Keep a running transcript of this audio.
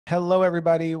Hello,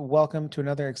 everybody. Welcome to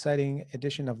another exciting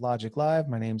edition of Logic Live.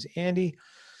 My name's Andy,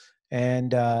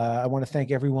 and I want to thank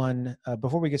everyone.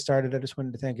 Before we get started, I just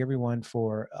wanted to thank everyone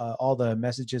for all the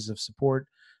messages of support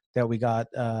that we got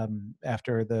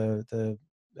after the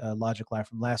Logic Live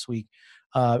from last week.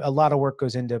 A lot of work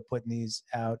goes into putting these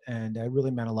out, and it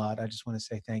really meant a lot. I just want to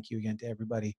say thank you again to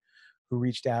everybody who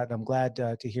reached out. I'm glad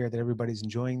to hear that everybody's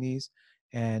enjoying these,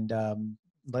 and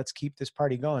let's keep this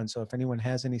party going. So if anyone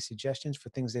has any suggestions for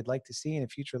things they'd like to see in a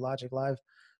future Logic Live,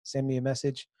 send me a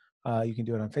message. You can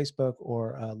do it on Facebook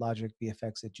or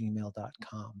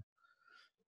logicvfx@gmail.com.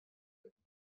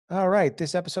 All right,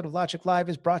 this episode of Logic Live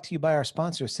is brought to you by our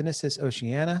sponsor, Synesys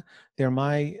Oceania. They're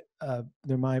my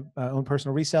own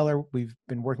personal reseller. We've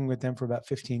been working with them for about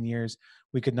 15 years.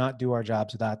 We could not do our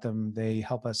jobs without them. They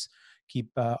help us keep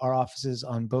our offices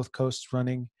on both coasts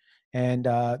running. And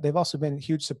they've also been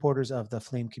huge supporters of the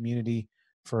Flame community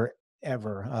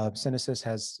forever. Synesys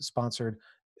has sponsored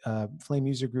Flame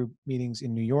user group meetings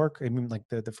in New York. I mean, like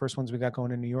the first ones we got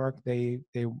going in New York, we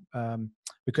couldn't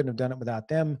have done it without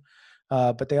them.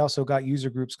 But they also got user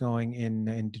groups going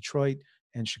in Detroit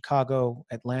and Chicago,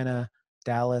 Atlanta,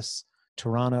 Dallas,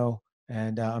 Toronto,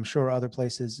 and I'm sure other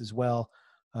places as well.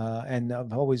 And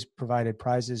I've always provided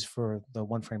prizes for the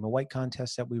One Frame of White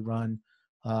contest that we run,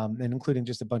 and including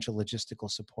just a bunch of logistical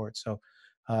support. So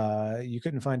you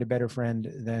couldn't find a better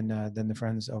friend than the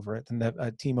friends over at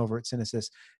the team over at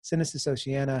Synesys. Synesys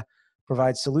Oceania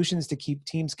provides solutions to keep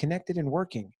teams connected and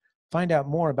working. Find out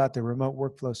more about the remote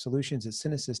workflow solutions at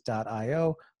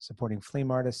synesys.io, supporting Flame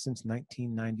artists since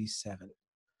 1997.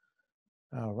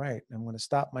 All right, I'm going to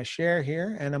stop my share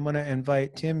here, and I'm going to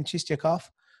invite Tim Chistyakov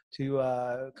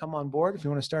to come on board. If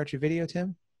you want to start your video,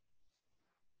 Tim.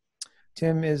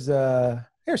 Tim is,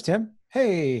 here's Tim.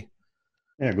 Hey.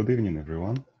 Yeah, good evening,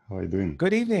 everyone. How are you doing?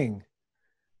 Good evening.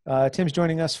 Tim's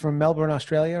joining us from Melbourne,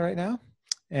 Australia right now,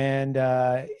 and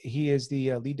he is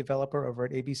the lead developer over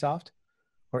at ABsoft.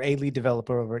 Or a lead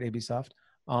developer over at ABsoft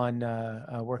on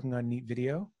working on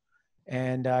NeatVideo.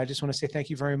 And I just want to say thank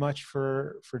you very much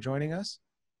for joining us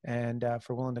and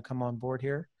for willing to come on board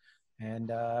here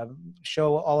and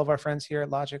show all of our friends here at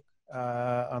Logic,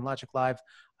 on Logic Live,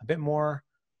 a bit more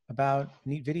about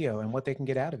NeatVideo and what they can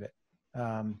get out of it.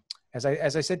 As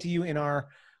I said to you in our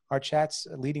chats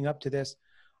leading up to this,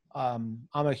 I'm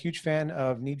a huge fan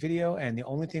of NeatVideo, and the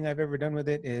only thing I've ever done with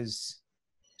it is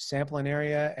sample an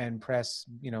area and press,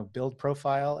 build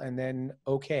profile and then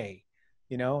okay,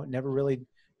 never really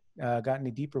got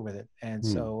any deeper with it. And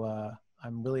so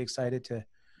I'm really excited to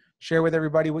share with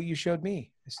everybody what you showed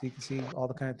me, so you can see all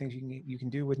the kind of things you can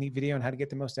do with NeatVideo and how to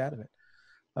get the most out of it.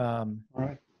 All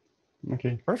right.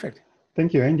 Okay. Perfect.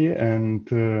 Thank you, Andy. And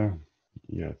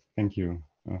yeah, thank you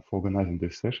for organizing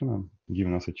this session and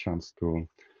giving us a chance to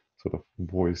sort of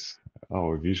voice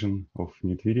our vision of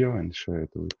NeatVideo and share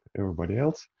it with everybody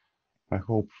else. I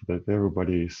hope that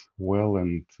everybody is well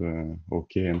and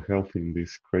okay and healthy in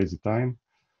this crazy time.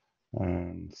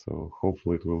 And so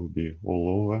hopefully it will be all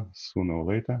over sooner or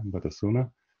later, better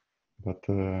sooner. But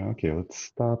okay, let's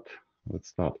start.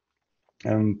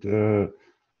 And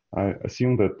I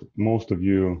assume that most of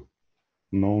you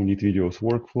know NeatVideo's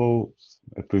workflow,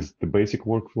 at least the basic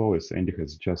workflow, as Andy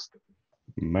has just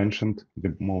mentioned,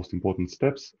 the most important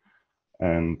steps.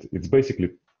 And it's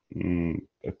basically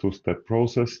a two-step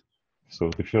process. So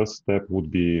the first step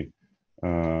would be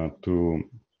to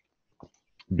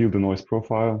build a noise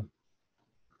profile.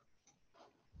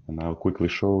 And I'll quickly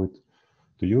show it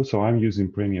to you. So I'm using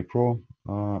Premiere Pro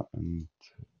and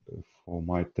for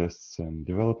my tests and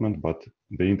development, but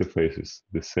the interface is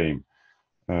the same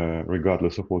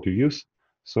regardless of what you use.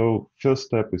 So first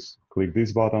step is click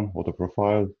this button, auto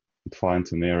profile. It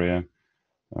finds an area.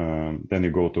 Then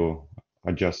you go to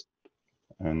adjust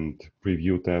and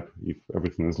preview tab. If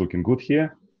everything is looking good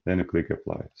here, then you click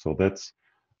apply. So that's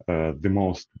the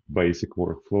most basic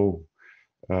workflow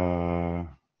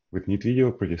with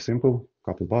NeatVideo. Pretty simple,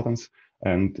 couple buttons,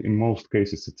 and in most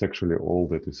cases it's actually all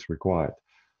that is required.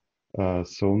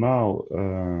 So now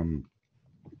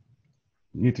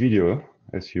NeatVideo,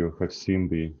 as you have seen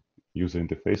the user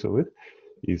interface of it,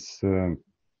 is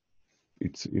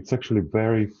it's actually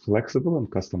very flexible and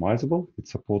customizable. It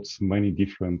supports many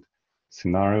different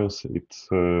scenarios. It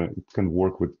can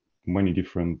work with many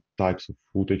different types of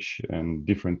footage and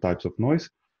different types of noise,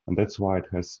 and that's why it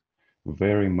has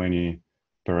very many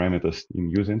parameters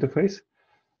in user interface.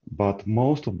 But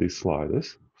most of these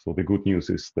sliders, so the good news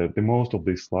is that the most of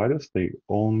these sliders, they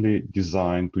only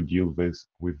designed to deal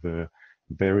with the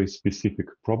very specific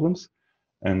problems.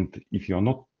 And if you're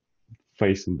not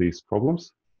facing these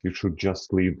problems, you should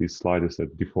just leave these sliders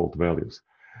at default values.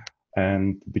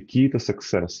 And the key to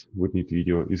success with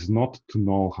NeatVideo is not to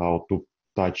know how to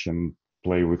touch and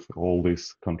play with all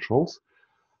these controls,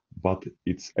 but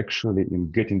it's actually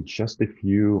in getting just a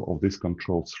few of these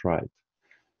controls right.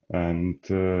 And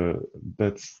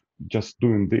that's just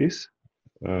doing this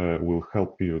will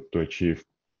help you to achieve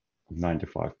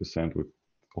 95%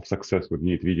 of success with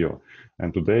NeatVideo.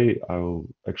 And today I'll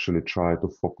actually try to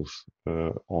focus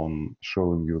on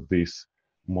showing you these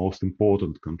most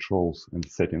important controls and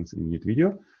settings in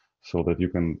NeatVideo so that you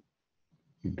can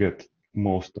get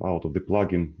most out of the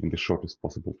plugin in the shortest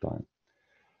possible time.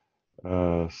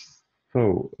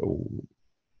 So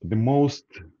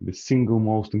the single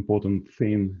most important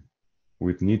thing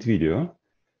with NeatVideo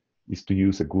is to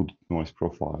use a good noise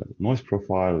profile. Noise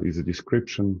profile is a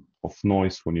description of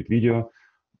noise for NeatVideo.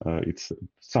 It's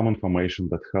some information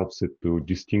that helps it to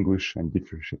distinguish and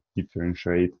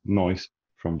differentiate noise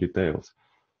from details.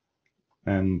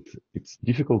 And it's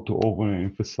difficult to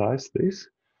overemphasize this,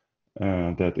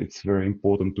 that it's very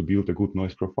important to build a good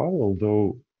noise profile,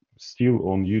 although still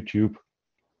on YouTube,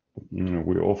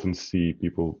 we often see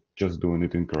people just doing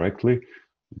it incorrectly,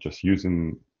 just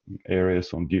using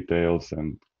areas on details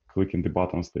and clicking the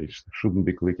buttons they shouldn't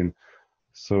be clicking.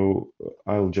 So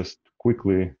I'll just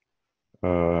quickly,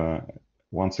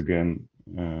 once again,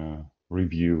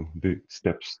 review the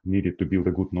steps needed to build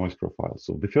a good noise profile.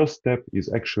 So the first step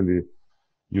is actually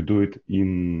you do it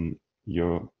in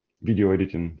your video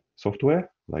editing software,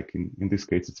 like in this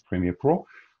case, it's Premiere Pro.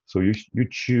 So you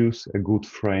choose a good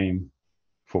frame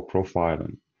for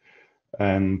profiling.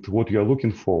 And what you're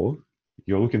looking for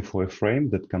a frame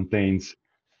that contains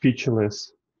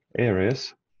featureless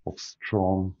areas of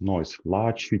strong noise,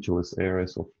 large featureless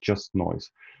areas of just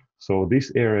noise. So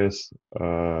these areas,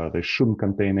 they shouldn't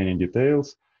contain any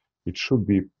details. It should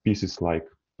be pieces like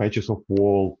patches of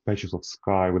wall, patches of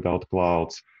sky without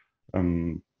clouds,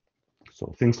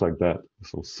 so things like that.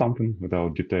 So something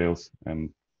without details and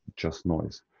just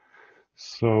noise.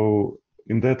 So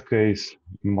in that case,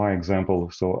 in my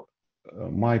example, so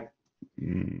what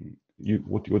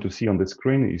you see on the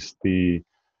screen is the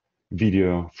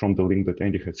video from the link that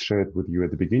Andy has shared with you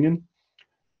at the beginning.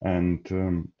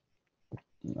 And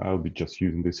I'll be just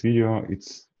using this video.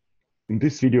 In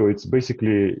this video, it's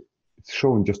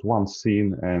showing just one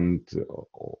scene, and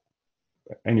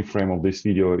any frame of this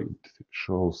video, it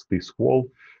shows this wall,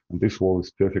 and this wall is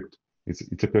perfect.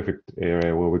 It's a perfect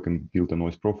area where we can build a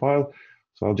noise profile.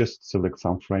 So I'll just select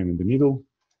some frame in the middle,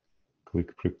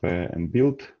 click prepare and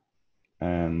build,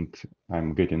 and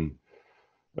I'm getting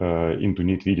into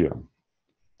NeatVideo.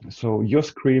 So your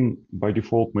screen by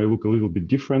default may look a little bit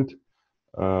different.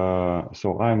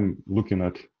 So I'm looking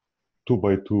at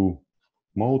 2x2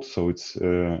 mode. So it's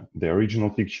the original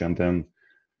picture and then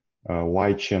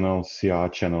Y channel, CR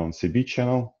channel, and CB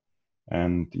channel.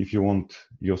 And if you want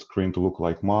your screen to look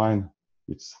like mine,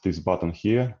 it's this button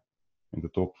here in the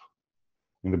top,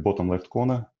 in the bottom left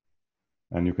corner,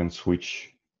 and you can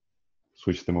switch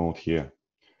the mode here.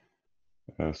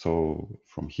 So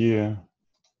from here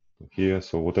to here,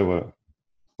 so whatever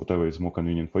is more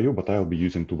convenient for you, but I'll be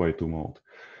using 2x2 mode.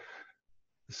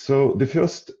 So the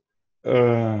first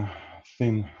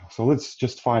thing, so let's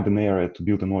just find an area to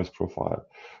build a noise profile.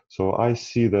 So I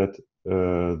see that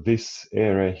this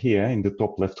area here in the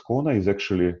top left corner is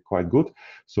actually quite good.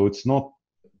 So it's not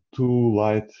too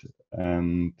light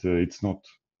and it's not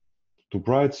too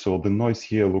bright. So the noise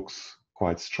here looks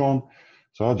quite strong.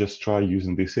 So I'll just try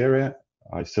using this area.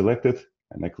 I select it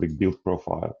and I click build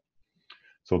profile.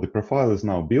 So the profile is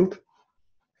now built.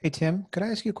 Hey, Tim, could I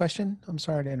ask you a question? I'm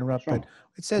sorry to interrupt, Sure. but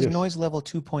it says Yes. noise level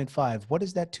 2.5. What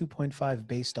is that 2.5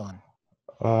 based on?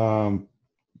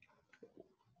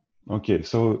 Okay,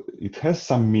 so it has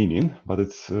some meaning, but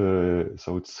it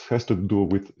has to do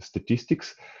with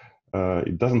statistics.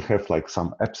 It doesn't have like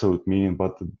some absolute meaning,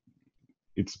 but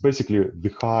it's basically the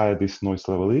higher this noise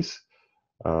level is,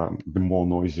 the more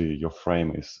noisy your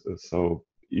frame is. So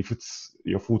if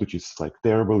your footage is like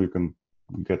terrible, you can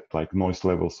get like noise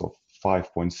levels of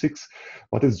 5.6,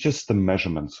 but it's just a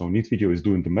measurement. So NeatVideo is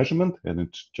doing the measurement, and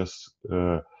it just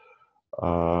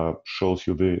shows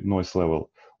you the noise level.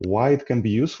 Why it can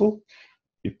be useful?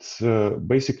 It's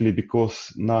basically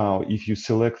because now if you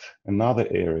select another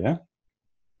area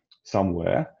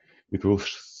somewhere, it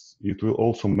will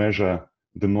also measure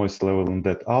the noise level in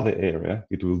that other area.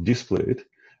 It will display it.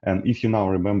 And if you now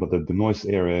remember that the noise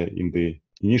area in the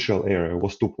initial area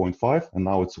was 2.5 and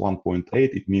now it's 1.8,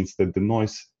 it means that the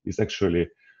noise is actually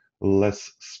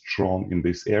less strong in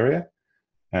this area.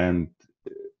 And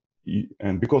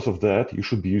because of that, you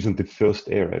should be using the first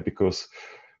area, because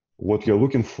what you're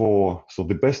looking for, so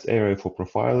the best area for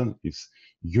profiling is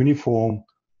uniform,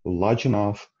 large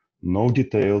enough, no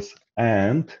details,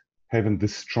 and having the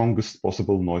strongest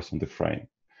possible noise on the frame.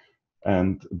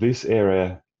 And this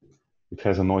area, it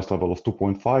has a noise level of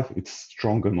 2.5. It's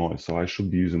stronger noise, so I should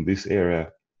be using this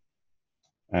area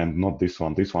and not this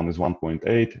one. This one is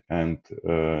 1.8, and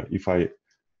if I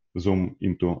zoom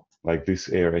into like this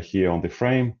area here on the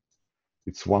frame,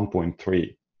 it's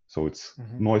 1.3. So its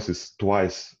noise is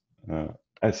twice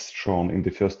as strong in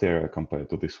the first area compared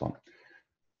to this one.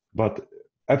 But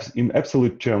in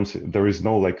absolute terms, there is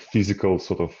no like physical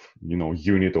sort of, you know,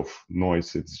 unit of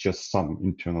noise. It's just some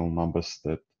internal numbers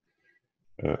that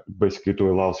basically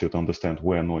to allows you to understand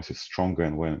where noise is stronger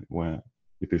and where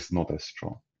it is not as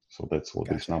strong. So that's what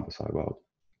these numbers are about.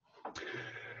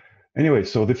 Anyway,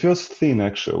 so the first thing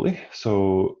actually,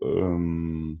 so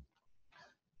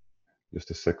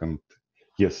just a second.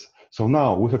 Yes, so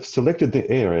now we have selected the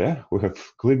area, we have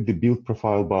clicked the build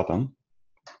profile button,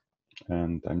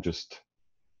 and I'm just,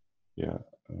 yeah,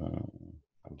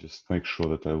 I'll just make sure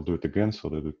that I'll do it again so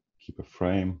that we keep a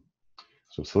frame.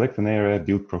 So select an area,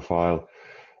 build profile,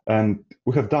 and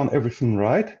we have done everything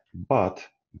right, but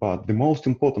the most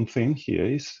important thing here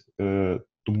is to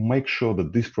make sure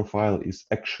that this profile is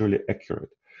actually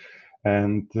accurate.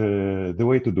 And the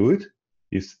way to do it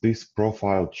is this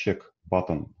profile check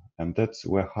button. And that's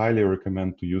where I highly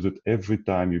recommend to use it every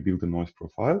time you build a noise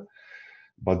profile.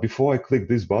 But before I click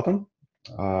this button,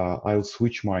 I'll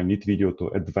switch my NeatVideo to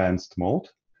advanced mode.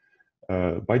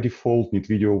 By default,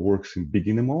 NeatVideo works in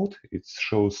beginner mode. It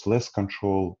shows less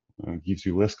control, gives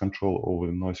you less control over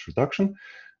the noise reduction.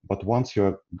 But once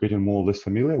you're getting more or less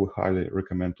familiar, we highly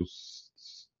recommend to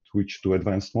switch to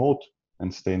advanced mode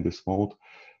and stay in this mode.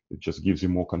 It just gives you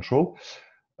more control.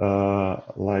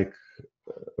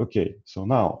 Okay, so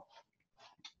now,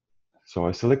 so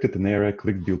I selected an area,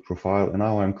 click build profile, and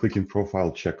now I'm clicking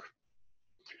profile check.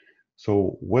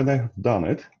 So when I have done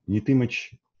it,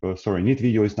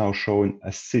 NeatVideo is now showing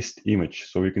assist image.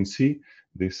 So you can see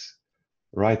this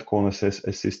right corner says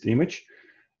assist image.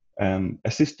 And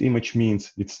assist image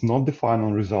means it's not the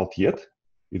final result yet.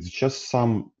 It's just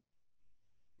some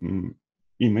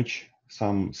image,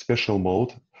 some special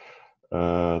mode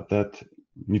that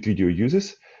NeatVideo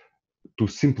uses to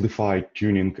simplify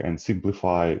tuning and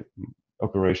simplify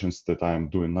operations that I'm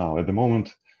doing now at the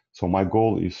moment. So my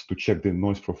goal is to check the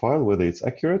noise profile, whether it's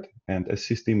accurate, and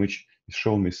assist image is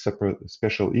showing me separate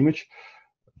special image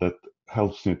that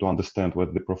helps me to understand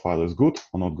whether the profile is good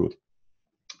or not good.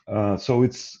 So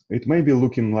it may be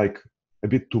looking like a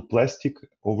bit too plastic,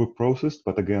 over-processed,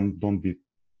 but again, don't be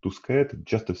too scared,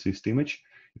 just assist image.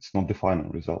 It's not the final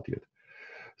result yet.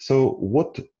 So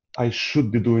what I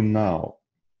should be doing now?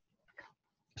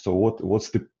 So what's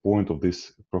the point of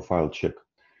this profile check?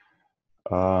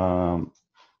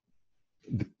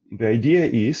 The idea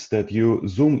is that you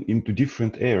zoom into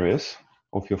different areas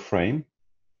of your frame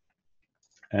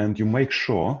and you make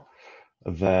sure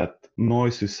that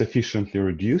noise is sufficiently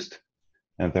reduced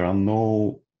and there are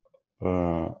no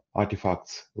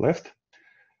artifacts left,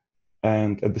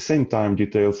 and at the same time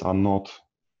details are not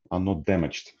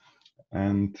damaged.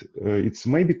 And it's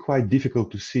maybe quite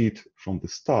difficult to see it from the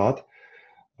start,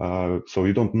 so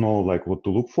you don't know like what to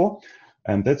look for.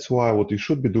 And that's why what you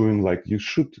should be doing, like you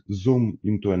should zoom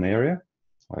into an area,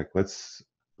 like let's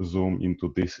zoom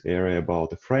into this area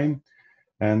about the frame.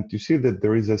 And you see that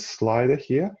there is a slider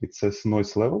here, it says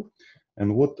noise level.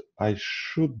 And what I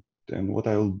should, and what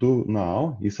I'll do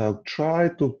now is I'll try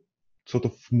to sort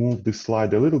of move the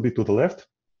slide a little bit to the left.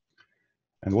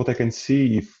 And what I can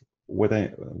see if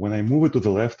when I move it to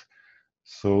the left,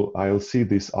 so I'll see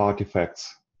these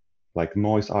artifacts, like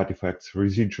noise artifacts,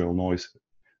 residual noise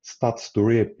starts to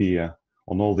reappear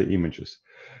on all the images.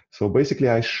 So basically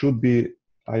I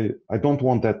don't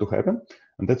want that to happen.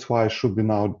 And that's why I should be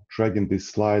now dragging this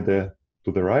slider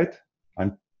to the right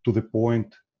and to the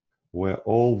point where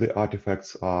all the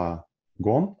artifacts are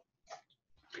gone.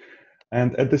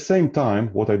 And at the same time,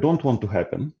 what I don't want to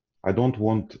happen, I don't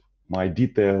want my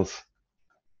details,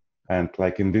 and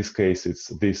like in this case, it's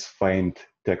this faint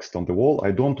text on the wall. I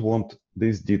don't want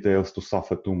these details to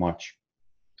suffer too much.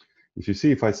 If you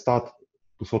see, if I start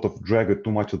to sort of drag it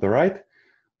too much to the right,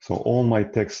 so all my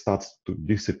text starts to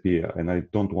disappear, and I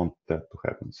don't want that to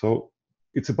happen. So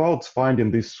it's about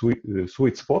finding this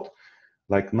sweet spot.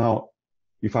 Like now,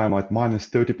 if I'm at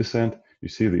 -30%, you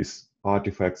see these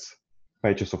artifacts,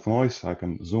 patches of noise. I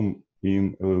can zoom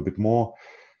in a little bit more.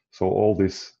 So all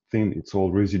this thing, it's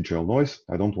all residual noise.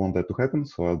 I don't want that to happen,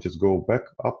 so I'll just go back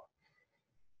up.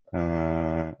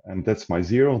 And that's my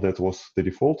 0. That was the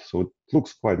default. So it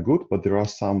looks quite good, but there are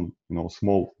some,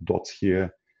 small dots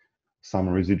here, some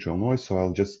residual noise. So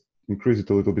I'll just increase it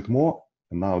a little bit more,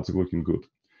 and now it's looking good.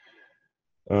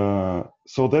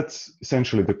 So that's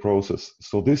essentially the process.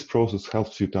 So this process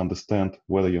helps you to understand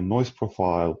whether your noise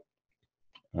profile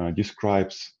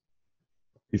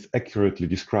is accurately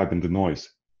describing the noise,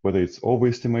 whether it's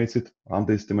overestimates it,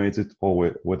 underestimates it,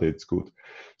 or whether it's good.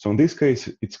 So in this case,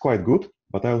 it's quite good,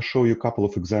 but I'll show you a couple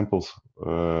of examples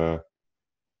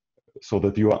so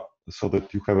that you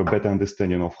have a better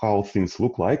understanding of how things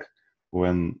look like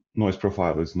when noise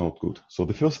profile is not good. So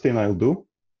the first thing I'll do,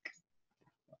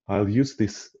 I'll use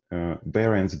this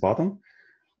variance button,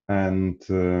 and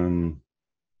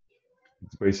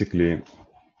it's basically,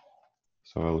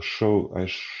 so I'll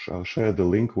share the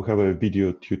link. We have a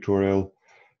video tutorial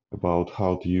about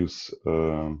how to use,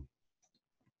 I'll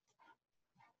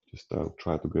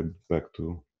try to get back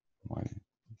to my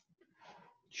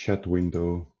chat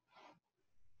window,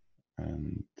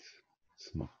 and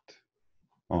it's not,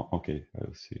 oh, okay,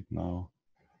 I'll see it now.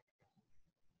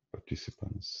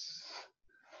 Participants.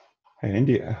 Hey,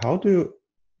 Andy, how do you,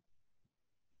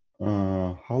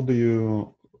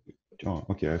 oh,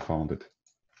 okay, I found it.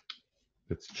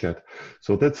 Let's chat.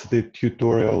 So that's the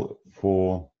tutorial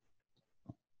for,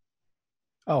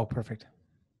 oh, perfect.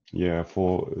 Yeah,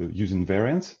 for using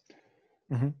variance.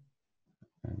 Mm-hmm.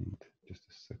 And just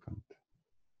a second.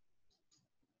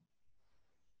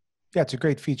 Yeah, it's a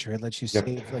great feature. It lets you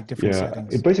save like different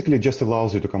settings. It basically just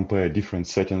allows you to compare different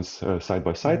settings side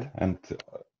by side. Mm-hmm. And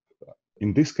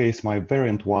in this case, my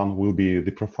variant one will be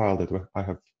the profile that I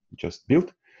have just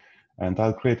built. And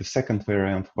I'll create a second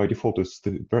variant. By default, it's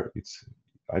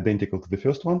identical to the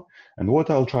first one. And what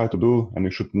I'll try to do, and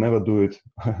you should never do it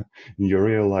in your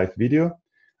real life video,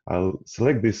 I'll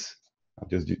select this, I'll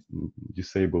just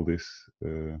disable this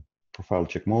profile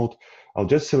check mode. I'll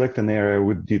just select an area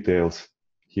with details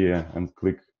here and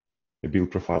click the build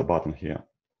profile button here.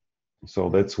 So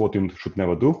that's what you should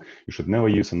never do. You should never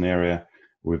use an area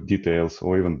with details,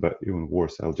 or even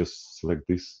worse, I'll just select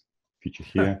this feature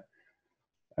here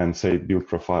and say build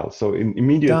profile. So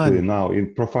immediately Done. Now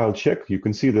in profile check, you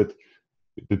can see that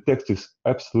the text is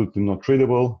absolutely not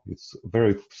readable. It's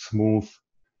very smooth,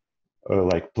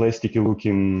 like plasticky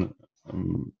looking,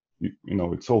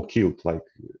 it's all killed.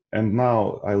 And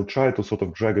now I'll try to sort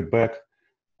of drag it back,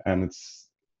 and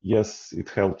yes, it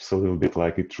helps a little bit,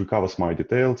 like it recovers my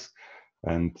details.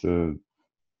 And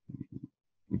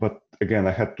but again,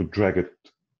 I had to drag it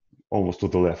almost to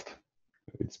the left.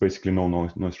 It's basically no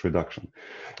noise reduction.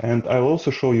 And I'll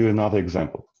also show you another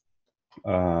example.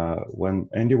 When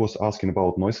Andy was asking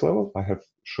about noise level, I have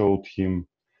showed him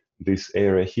this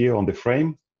area here on the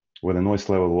frame where the noise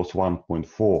level was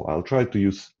 1.4. I'll try to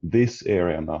use this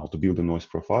area now to build a noise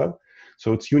profile.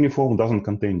 So it's uniform, doesn't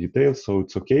contain details, so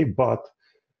it's okay, but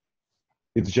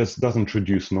it just doesn't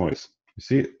reduce noise. You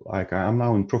see, like I'm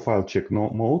now in profile check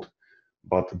mode,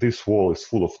 but this wall is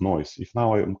full of noise. If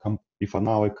now I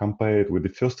compare it with the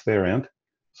first variant,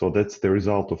 so that's the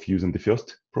result of using the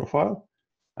first profile,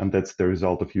 and that's the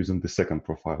result of using the second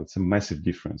profile. It's a massive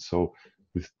difference. So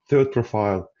the third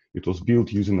profile, it was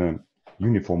built using a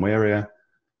uniform area,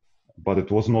 but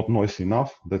it was not noisy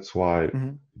enough. That's why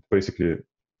basically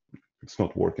it's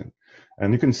not working.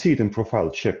 And you can see it in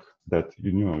profile check that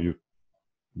you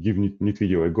give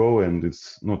NeatVideo a go and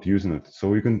it's not using it.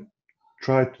 So you can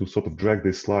try to sort of drag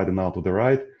this slider now to the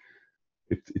right.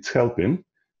 It's helping,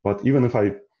 but even if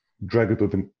I drag it to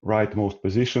the rightmost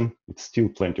position, it's still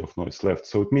plenty of noise left.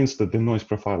 So it means that the noise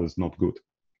profile is not good.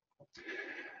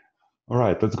 All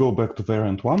right, let's go back to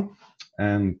variant one.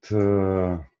 And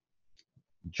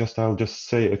I'll just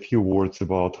say a few words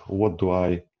about what do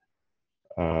I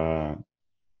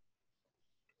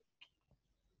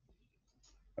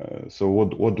so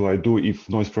what do I do if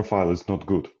noise profile is not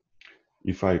good?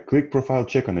 If I click profile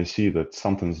check and I see that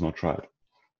something's not right.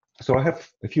 So I have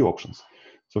a few options.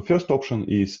 So first option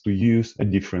is to use a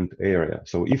different area.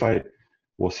 So if I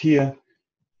was here,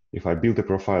 if I build a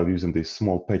profile using this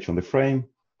small patch on the frame,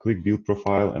 click build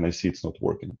profile, and I see it's not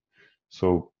working.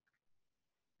 So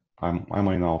I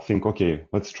might now think, okay,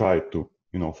 let's try to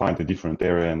find a different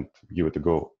area and give it a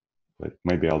go. Like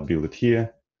maybe I'll build it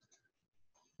here.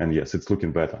 And yes, it's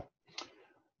looking better.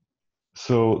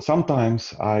 So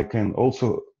sometimes I can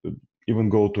also even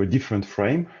go to a different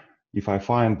frame. If I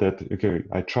find that, okay,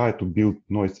 I try to build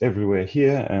noise everywhere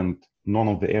here and none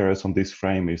of the areas on this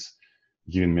frame is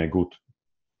giving me a good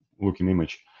looking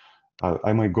image,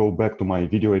 I might go back to my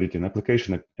video editing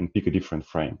application and pick a different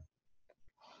frame.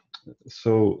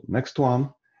 So next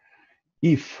one,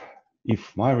 if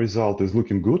my result is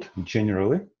looking good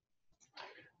generally,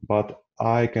 but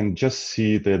I can just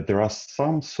see that there are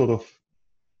some sort of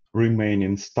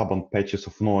remaining stubborn patches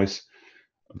of noise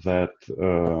that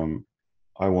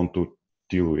I want to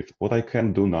deal with. What I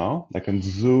can do now, I can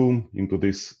zoom into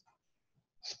these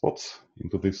spots,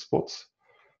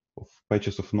 of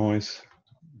patches of noise,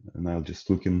 and I'll just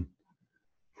look in,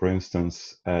 for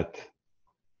instance, at,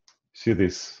 see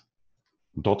this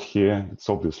dot here, it's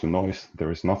obviously noise,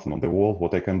 there is nothing on the wall.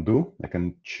 What I can do, I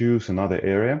can choose another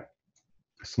area,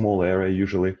 a small area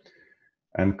usually,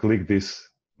 and click this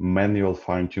manual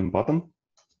fine-tune button.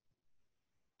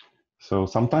 So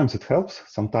sometimes it helps,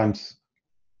 sometimes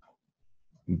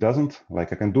it doesn't.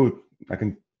 Like I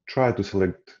can try to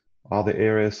select other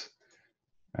areas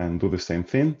and do the same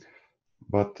thing.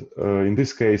 But in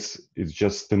this case, it's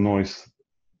just the noise,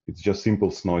 it's just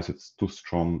impulse noise, it's too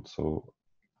strong, so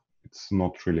it's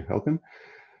not really helping.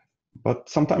 But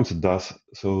sometimes it does.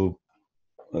 So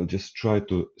I'll just try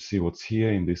to see what's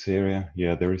here in this area.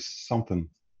 Yeah, there is something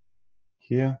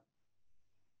here.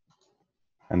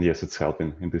 And yes, it's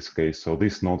helping in this case. So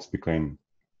these notes becoming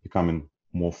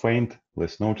more faint,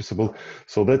 less noticeable.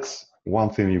 So that's one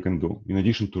thing you can do. In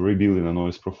addition to rebuilding a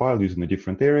noise profile using a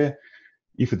different area,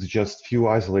 if it's just few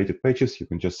isolated patches, you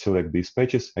can just select these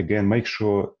patches. Again, make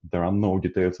sure there are no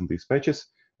details in these patches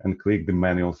and click the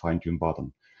manual fine-tune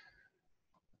button.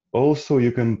 Also,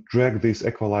 you can drag this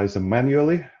equalizer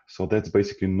manually. So that's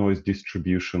basically noise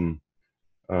distribution.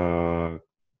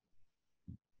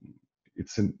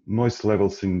 It's in noise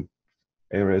levels in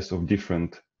areas of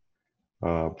different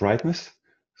brightness.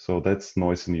 So that's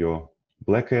noise in your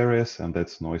black areas, and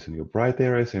that's noise in your bright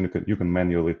areas. And you can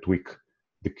manually tweak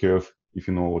the curve if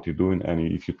you know what you're doing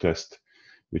and if you test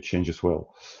your changes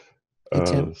well. Hey,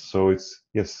 Tim. So it's,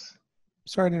 yes.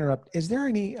 Sorry to interrupt. Is there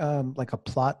any like a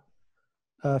plot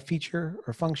feature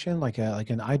or function, like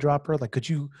an eyedropper? Like could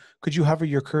you hover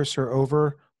your cursor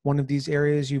over one of these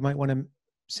areas you might want to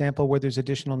sample where there's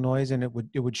additional noise, and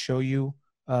it would show you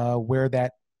where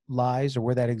that lies or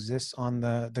where that exists on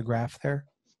the graph there?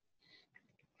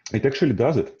 It actually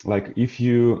does it. Like if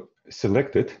you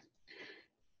select it,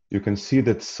 you can see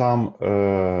that some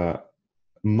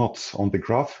knots on the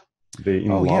graph, they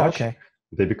enlarge,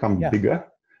 they become bigger.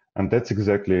 And that's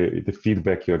exactly the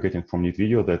feedback you're getting from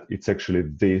NeatVideo, that it's actually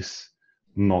these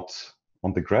knots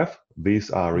on the graph. These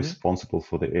are responsible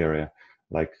for the area,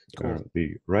 like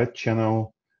the red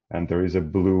channel, and there is a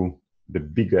blue, the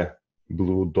bigger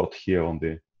blue dot here on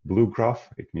the blue graph.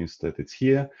 It means that it's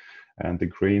here. And the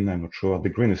green, I'm not sure, the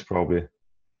green is probably,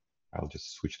 I'll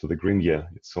just switch to the green. Yeah,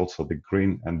 it's also the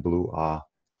green and blue are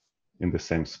in the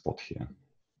same spot here.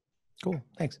 Cool,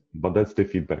 thanks. But that's the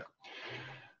feedback.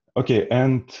 Okay,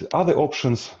 and other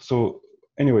options. So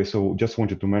anyway, so just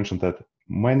wanted to mention that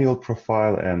manual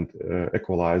profile and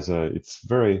equalizer, it's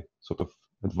very sort of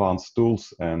advanced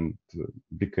tools, and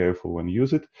be careful when you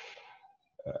use it,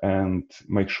 and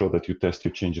make sure that you test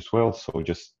your changes well. So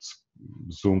just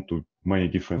zoom to many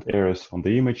different areas on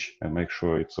the image and make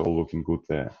sure it's all looking good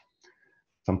there.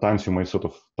 Sometimes you may sort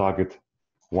of target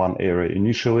one area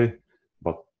initially,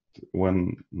 but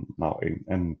when now,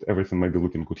 and everything may be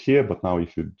looking good here, but now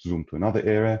if you zoom to another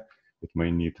area, it may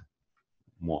need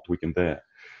more tweaking there.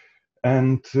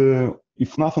 And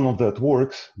if nothing of that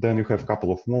works, then you have a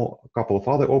couple of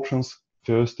other options.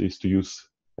 First is to use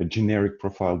a generic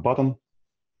profile button.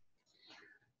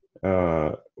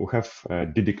 We have a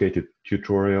dedicated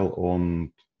tutorial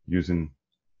on using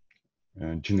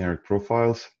generic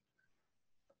profiles,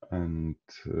 and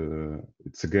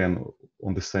it's again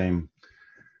on the same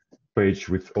page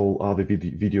with all other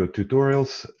video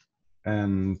tutorials.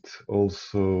 And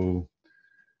also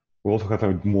we also have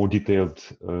a more detailed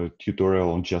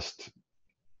tutorial on just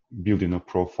building a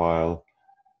profile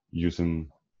using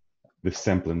the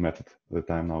sampling method that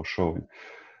I'm now showing.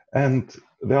 And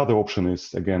the other option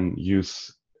is, again,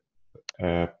 use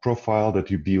a profile that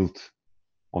you built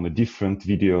on a different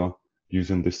video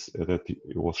using this, that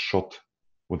it was shot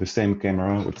with the same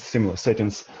camera with similar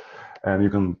settings, and you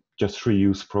can just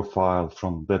reuse profile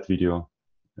from that video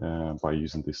by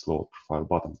using this load profile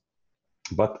button.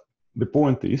 But the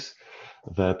point is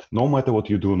that no matter what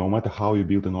you do, no matter how you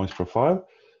build a noise profile,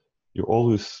 we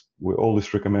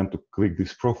always recommend to click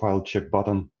this profile check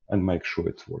button and make sure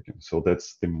it's working. So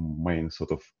that's the main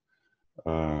sort of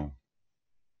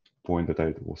point that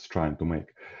I was trying to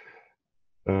make.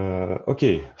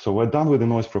 Okay, so we're done with the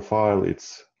noise profile.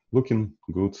 It's looking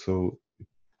good. So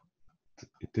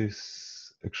it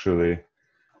is actually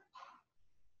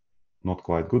not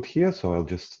quite good here. So I'll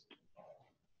just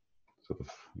sort of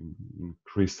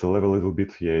increase the level a little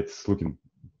bit. Yeah, it's looking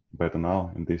better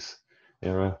now in this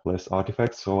area, less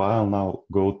artifacts. So I'll now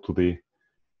go to the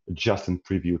Adjust and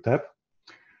Preview tab.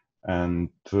 And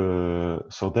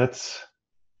so that's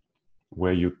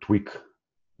where you tweak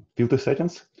filter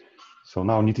settings. So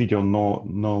now NeatVideo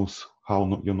knows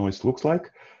how your noise looks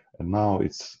like. And now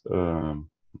it's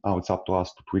up to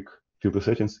us to tweak filter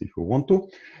settings if we want to.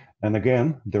 And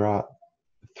again, there are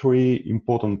 3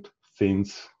 important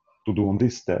things to do on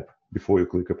this step before you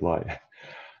click apply.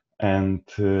 And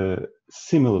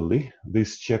similarly,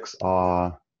 these checks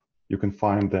are, you can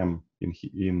find them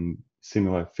in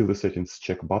similar filter settings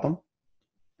check button.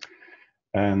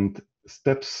 And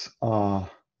steps are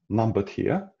numbered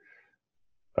here.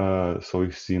 So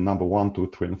you see number 1,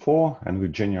 2, 3, and 4, and we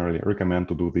generally recommend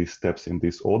to do these steps in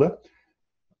this order.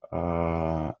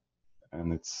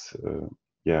 And it's,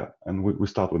 yeah, and we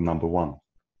start with number 1.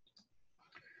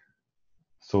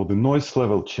 So the noise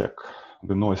level check,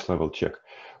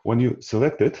 When you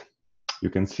select it, you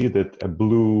can see that a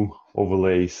blue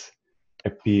overlays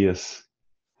appears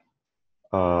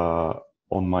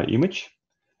on my image.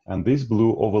 And this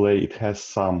blue overlay, it has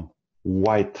some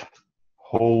white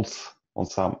holes on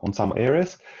some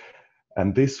areas.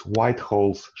 And these white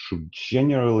holes should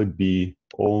generally be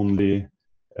only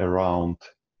around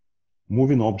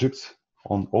moving objects,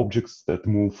 on objects that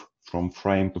move from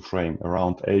frame to frame,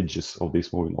 around edges of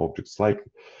these moving objects. Like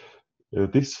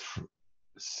this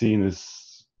scene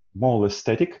is more or less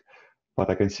static, but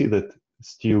I can see that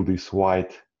still these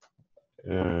white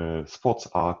spots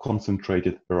are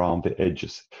concentrated around the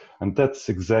edges. And that's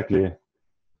exactly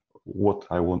what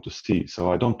I want to see.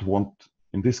 So I don't want,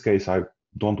 in this case, I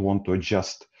don't want to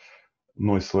adjust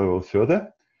noise level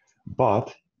further.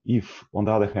 But if, on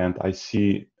the other hand, I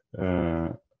see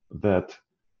that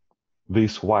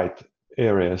these white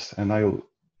areas, and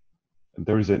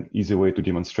there is an easy way to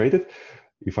demonstrate it.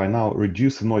 If I now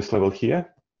reduce the noise level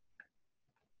here,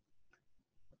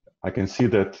 I can see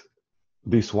that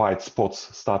these white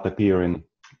spots start appearing,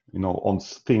 on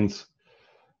things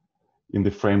in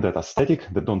the frame that are static,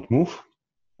 that don't move.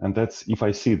 And that's if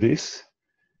I see this.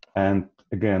 And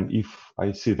again, if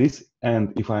I see this,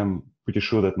 and if I'm pretty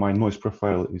sure that my noise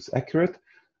profile is accurate,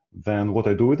 then what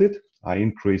I do with it, I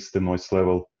increase the noise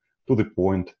level to the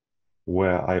point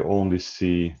where I only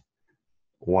see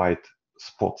white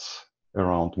spots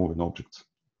around moving objects,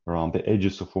 around the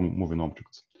edges of moving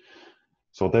objects.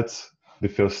 So that's the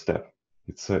first step.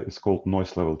 It's called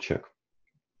noise level check.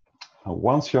 Now,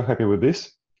 once you're happy with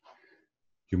this,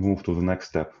 you move to the next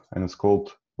step, and it's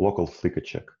called local flicker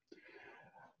check.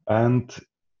 And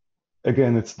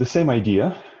again, it's the same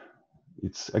idea.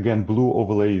 It's again, blue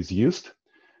overlay is used.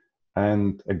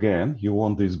 And again, you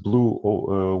want these blue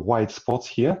white spots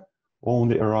here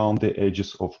only around the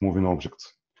edges of moving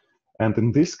objects. And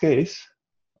in this case,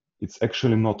 it's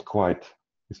actually not quite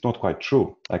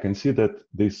true. I can see that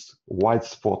these white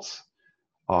spots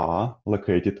are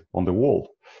located on the wall.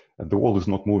 And the wall is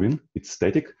not moving, it's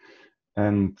static.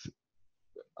 And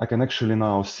I can actually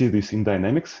now see this in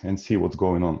dynamics and see what's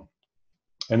going on.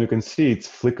 And you can see it's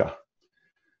flicker.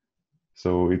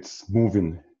 So it's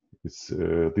moving.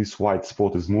 This white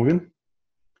spot is moving.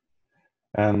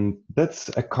 And that's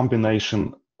a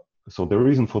combination. So the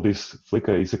reason for this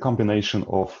flicker is a combination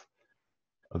of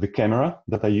the camera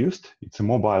that I used. It's a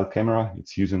mobile camera.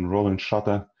 It's using rolling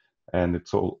shutter, and it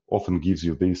often gives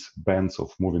you these bands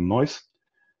of moving noise.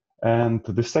 And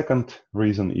the second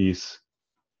reason is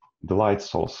the light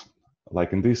source.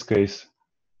 Like in this case,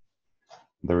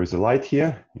 there is a light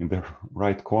here in the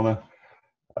right corner,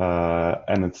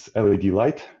 and it's LED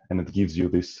light, and it gives you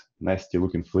this nasty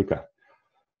looking flicker.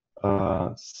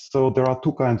 So there are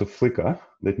 2 kinds of flicker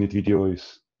that NeatVideo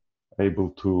is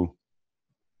able to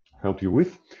help you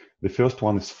with. The first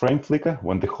one is frame flicker,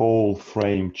 when the whole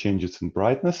frame changes in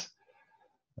brightness,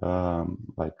 it's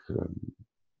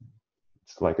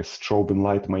like a strobing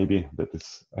light maybe that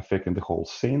is affecting the whole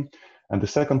scene. And the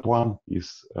second one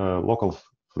is local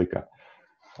flicker.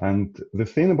 And the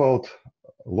thing about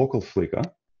local flicker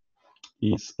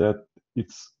is that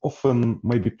it's often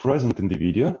maybe present in the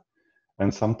video,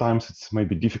 and sometimes it's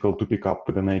maybe difficult to pick up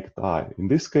with the naked eye. In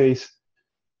this case,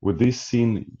 with this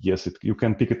scene, yes, you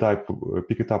can pick it up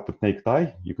with naked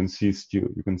eye. You can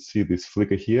see this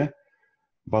flicker here,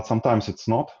 but sometimes it's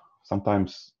not.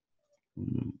 Sometimes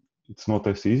it's not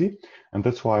as easy, and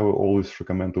that's why we always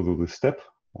recommend to do this step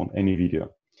on any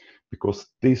video, because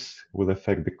this will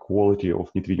affect the quality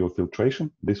of NeatVideo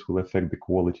filtration. This will affect the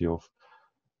quality of,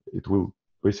 it will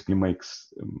basically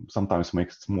sometimes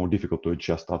makes it more difficult to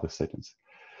adjust other settings.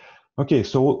 Okay,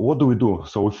 so what do we do?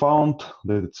 So we found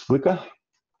that it's flicker,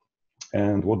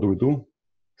 and what do we do?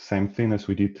 Same thing as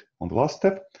we did on the last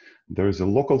step. There is a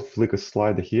local flicker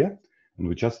slider here, and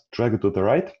we just drag it to the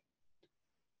right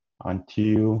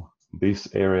until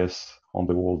these areas on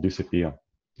the wall disappear.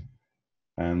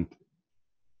 And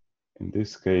in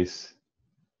this case,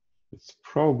 it's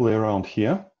probably around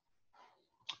here.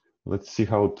 let's see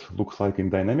how it looks like in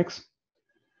dynamics.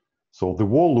 So the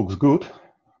wall looks good,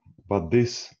 but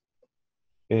this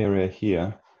area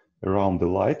here around the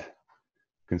light,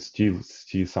 you can still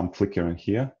see some flickering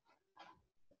here.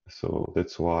 So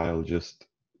that's why I'll just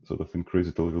sort of increase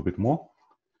it a little bit more.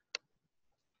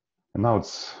 And now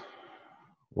it's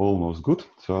almost good.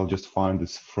 So I'll just find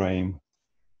this frame.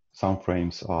 Some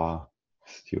frames are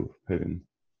still having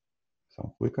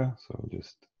some flicker, so I'll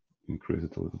just increase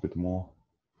it a little bit more.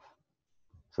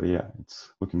 So yeah,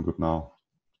 it's looking good now.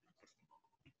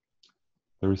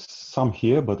 There is some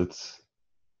here, but it's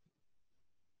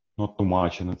not too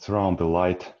much, and it's around the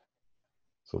light.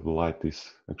 So the light is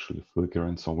actually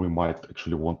flickering, so we might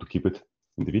actually want to keep it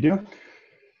in the video.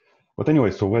 But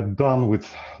anyway, so we're done with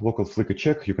local flicker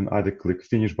check. You can either click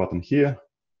finish button here,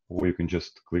 or you can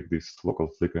just click this local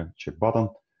flicker check button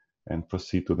and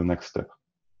proceed to the next step.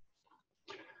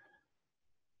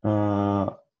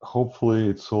 Hopefully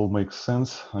it's all makes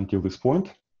sense until this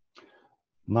point.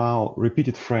 Now,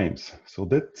 repeated frames. So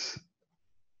that's,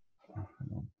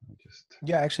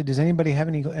 yeah, actually, does anybody have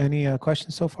any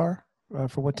questions so far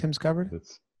for what Tim's covered?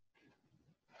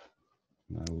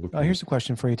 Here's a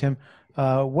question for you, Tim.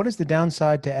 What is the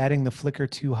downside to adding the flicker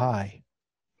too high?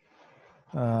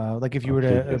 Like if you were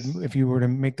to if you were to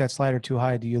make that slider too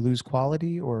high, do you lose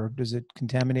quality, or does it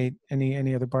contaminate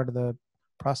any other part of the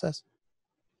process?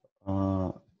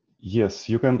 Yes,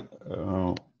 you can.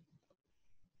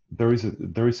 There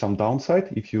is some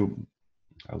downside. If you,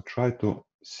 I'll try to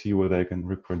see whether I can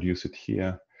reproduce it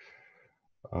here.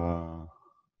 I'll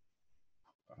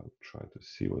try to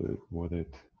see whether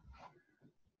it.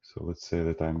 So let's say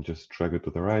that I'm just drag it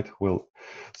to the right. Well,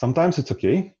 sometimes it's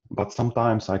okay, but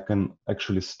sometimes I can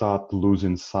actually start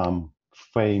losing some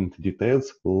faint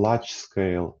details, large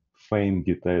scale faint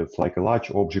details, like a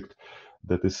large object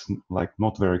that is like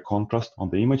not very contrast on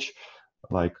the image.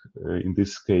 Like in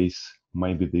this case,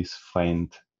 maybe this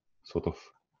faint sort of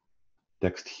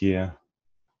text here,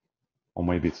 or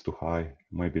maybe it's too high,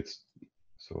 maybe it's,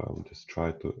 so I'll just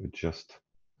try to adjust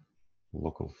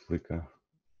local flicker.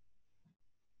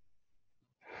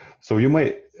 So you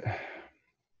may,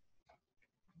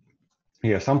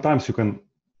 yeah, sometimes you can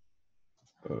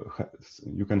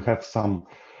have some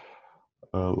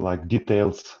like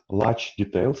details, large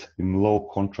details in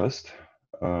low contrast.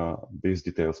 These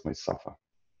details may suffer.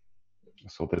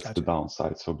 So that's the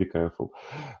downside. So be careful.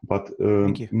 But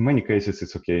in many cases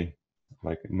it's okay.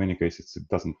 Like in many cases it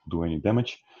doesn't do any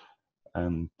damage,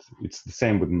 and it's the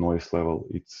same with noise level.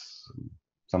 It's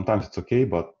sometimes it's okay,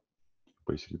 but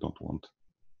basically don't want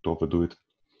to overdo it.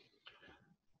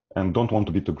 And don't want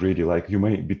to be too greedy. Like you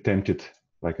may be tempted,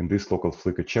 like in this local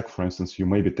flicker check, for instance, you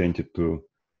may be tempted to,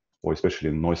 or especially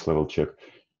in noise level check,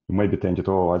 you may be tempted,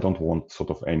 oh, I don't want sort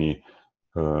of any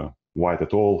white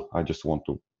at all. I just want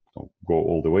to go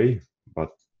all the way.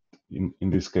 But in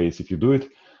this case, if you do it,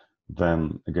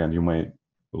 then again, you may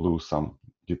lose some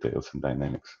details in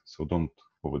dynamics. So don't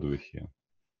overdo it here.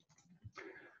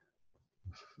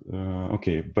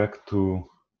 Okay, back to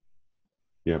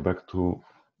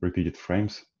repeated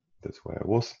frames. That's where I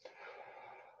was.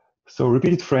 So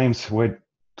repeated frames, we're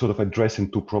sort of addressing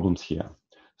two problems here.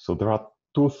 So there are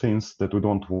two things that we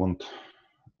don't want.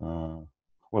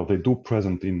 Well, they do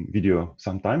present in video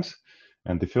sometimes.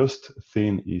 And the first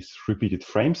thing is repeated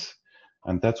frames.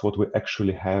 And that's what we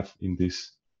actually have in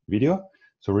this video.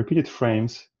 So repeated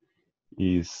frames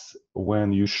is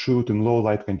when you shoot in low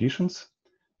light conditions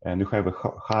and you have a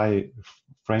high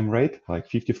frame rate, like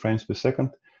 50 frames per second,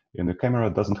 and the camera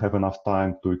doesn't have enough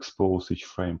time to expose each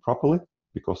frame properly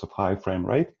because of high frame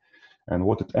rate. And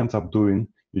what it ends up doing,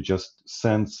 it just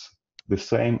sends the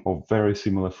same or very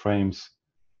similar frames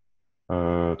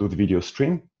to the video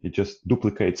stream. It just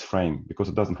duplicates frame because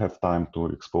it doesn't have time to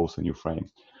expose a new frame.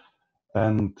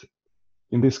 And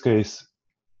in this case,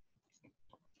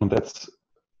 that's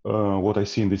what I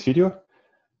see in this video.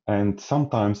 And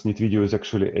sometimes NeatVideo is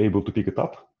actually able to pick it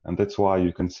up. And that's why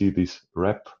you can see this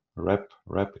rep.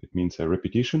 It means a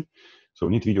repetition. So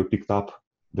NeatVideo picked up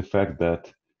the fact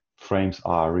that frames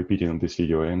are repeating in this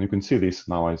video. And you can see this.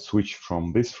 Now I switch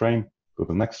from this frame to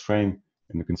the next frame.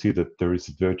 And you can see that there is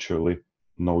virtually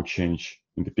no change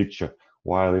in the picture.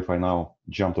 While if I now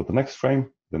jump to the next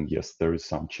frame, then yes, there is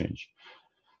some change.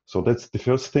 So that's the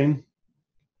first thing.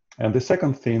 And the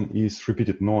second thing is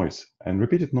repeated noise. And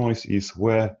repeated noise is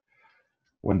where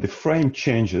when the frame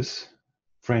changes,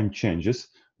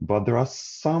 but there are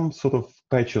some sort of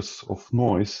patches of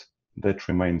noise that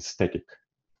remain static.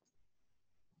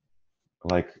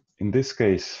 Like in this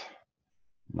case,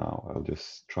 now I'll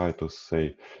just try to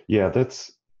say, yeah,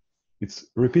 it's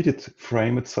repeated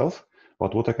frame itself,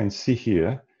 but what I can see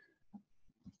here,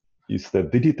 is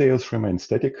that the details remain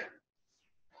static,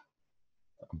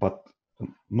 but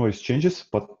noise changes,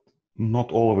 but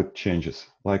not all of it changes.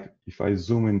 Like if I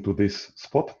zoom into this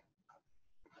spot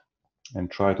and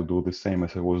try to do the same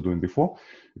as I was doing before,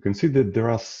 you can see that there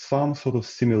are some sort of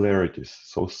similarities.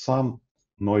 So some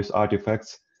noise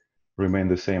artifacts remain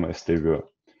the same as they were.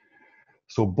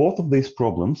 So both of these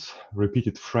problems,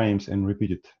 repeated frames and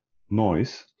repeated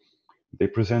noise, they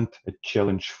present a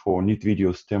challenge for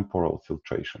NeatVideo's temporal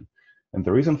filtration. And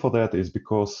the reason for that is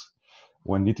because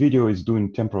when NeatVideo is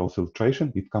doing temporal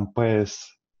filtration, it compares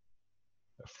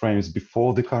frames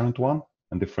before the current one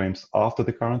and the frames after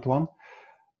the current one.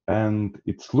 And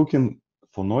it's looking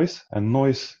for noise, and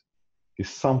noise is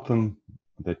something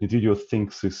that NeatVideo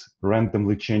thinks is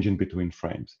randomly changing between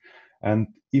frames. And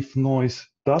if noise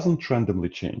doesn't randomly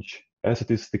change, as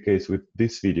it is the case with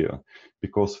this video,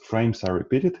 because frames are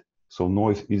repeated, so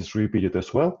noise is repeated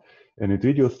as well, and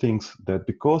NeatVideo thinks that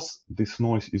because this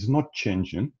noise is not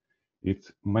changing, it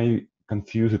may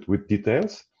confuse it with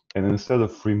details, and instead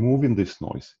of removing this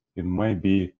noise, it may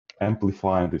be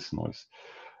amplifying this noise.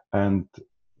 And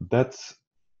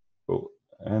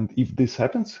if this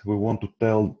happens, we want to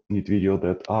tell NeatVideo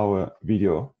that our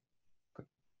video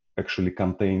actually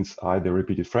contains either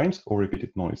repeated frames or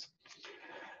repeated noise.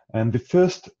 And the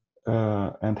first,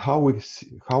 and how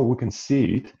we can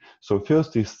see it. So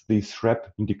first is these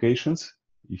rep indications.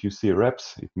 If you see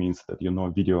reps, it means that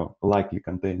your video likely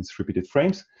contains repeated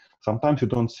frames. Sometimes you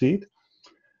don't see it.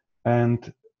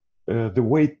 And the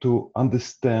way to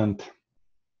understand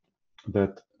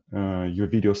that your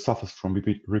video suffers from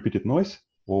repeated noise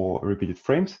or repeated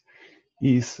frames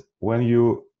is when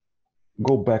you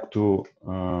go back to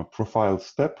profile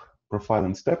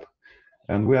and step,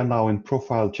 and we are now in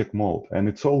profile check mode, and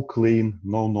it's all clean,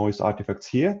 no noise artifacts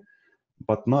here.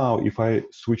 But now if I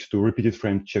switch to repeated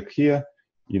frame check here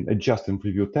in adjust and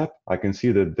preview tab, I can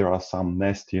see that there are some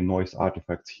nasty noise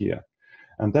artifacts here.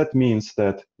 And that means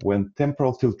that when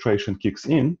temporal filtration kicks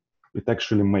in, it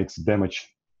actually makes damage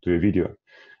to your video.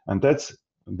 And that's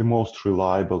the most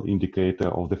reliable indicator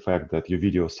of the fact that your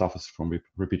video suffers from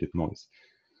repeated noise.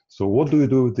 So what do you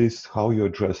do with this? How you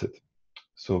address it?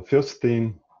 So first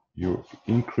thing, you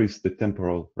increase the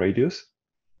temporal radius.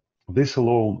 This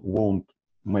alone won't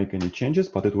make any changes,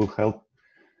 but it will help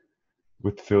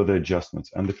with further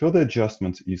adjustments. And the further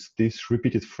adjustments is this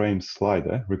repeated frame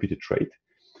slider, repeated rate.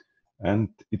 And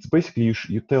it's basically,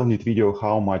 you tell NeatVideo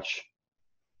how much,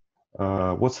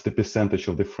 what's the percentage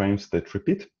of the frames that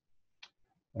repeat.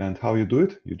 And how you do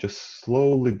it, you just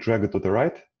slowly drag it to the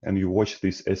right, and you watch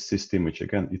this assist image.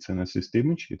 Again, it's an assist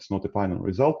image, it's not a final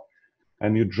result.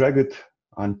 And you drag it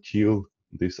until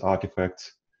these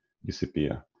artifacts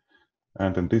disappear.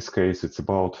 And in this case, it's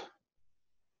about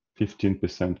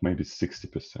 15%, maybe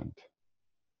 60%.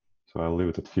 So I'll leave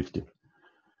it at 50.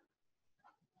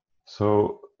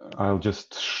 So I'll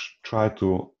just try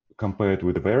to compare it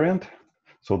with the variant.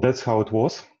 So that's how it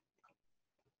was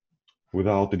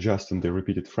without adjusting the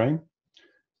repeated frame.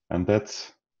 And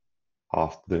that's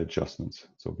after the adjustments,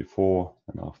 so before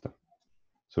and after.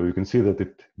 So you can see that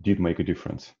it did make a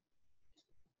difference.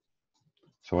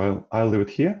 So I'll leave it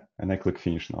here, and I click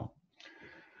finish now.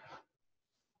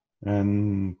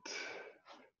 And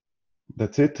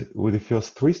that's it with the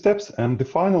first 3 steps. And the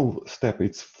final step,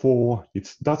 it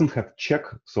doesn't have check.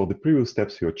 So the previous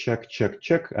steps, you check, check,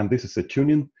 check, and this is a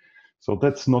tuning. So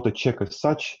that's not a check as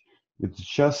such. It's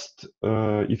just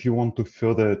if you want to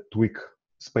further tweak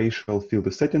spatial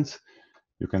filter settings,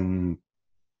 you can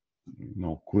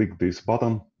click this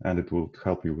button, and it will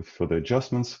help you with further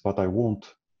adjustments. But I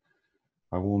won't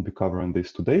be covering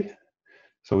this today.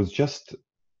 So it's just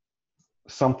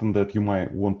something that you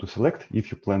might want to select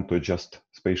if you plan to adjust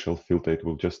spatial filter. It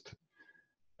will just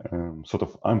sort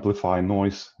of amplify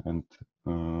noise, and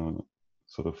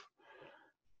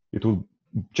it will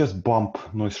just bump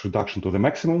noise reduction to the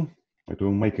maximum. It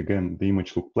will make, again, the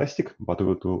image look plastic, but it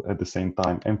will at the same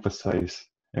time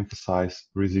emphasize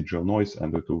residual noise,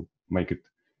 and it will make it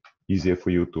easier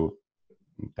for you to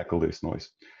tackle this noise.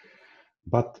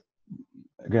 But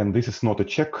again, this is not a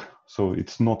check, so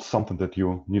it's not something that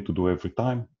you need to do every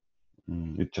time.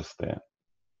 It's just there.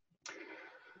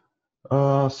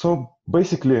 So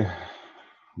basically,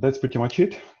 that's pretty much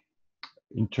it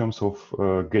in terms of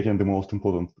getting the most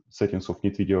important settings of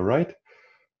NeatVideo right.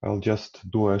 I'll just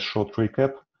do a short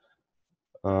recap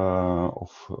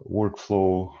of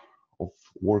workflow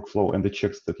and the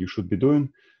checks that you should be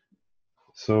doing.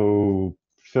 So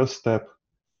first step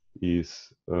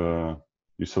is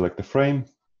you select a frame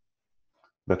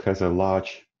that has a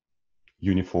large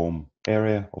uniform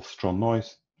area of strong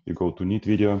noise. You go to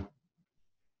NeatVideo,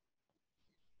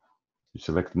 You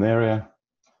select an area,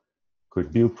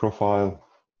 click build profile.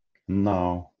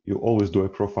 Now you always do a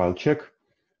profile check,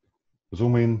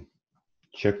 zoom in,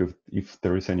 check if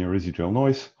there is any residual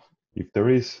noise. If there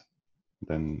is,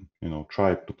 then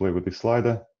try to play with the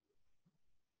slider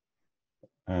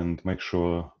and make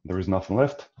sure there is nothing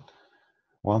left.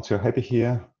 Once you're happy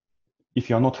here, if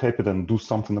you're not happy, then do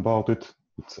something about it.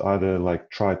 It's either like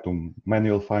try to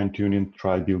manual fine tuning,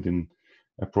 try building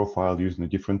a profile using a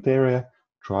different area,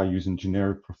 try using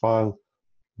generic profile,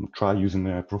 try using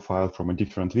a profile from a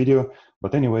different video.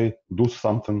 But anyway, do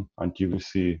something until you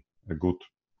see a good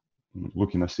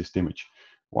looking assist image.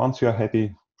 Once you're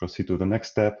happy, proceed to the next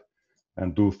step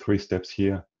and do 3 steps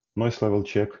here. Noise level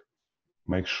check,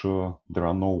 make sure there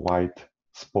are no white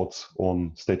spots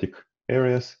on static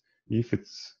areas.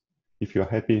 If you're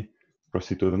happy,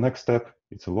 proceed to the next step.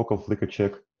 It's a local flicker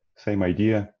check, same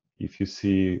idea. If you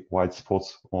see white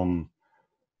spots on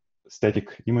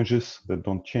static images that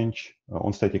don't change,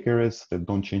 on static areas that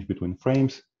don't change between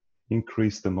frames,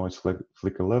 increase the noise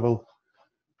flicker level.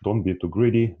 Don't be too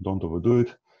greedy, don't overdo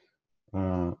it.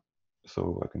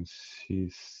 So I can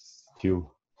see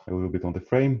still a little bit on the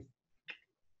frame.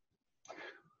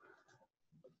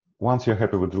 Once you're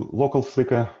happy with the local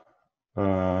flicker,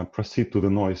 proceed to the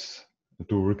noise,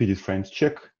 to repeated frames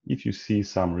check. If you see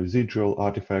some residual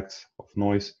artifacts of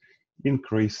noise,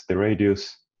 increase the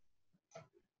radius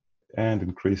and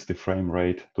increase the frame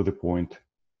rate to the point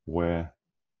where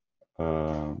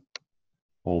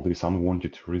all these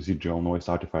unwanted residual noise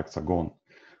artifacts are gone.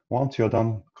 Once you're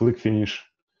done, click finish.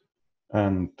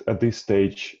 And at this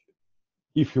stage,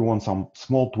 if you want some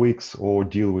small tweaks or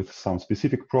deal with some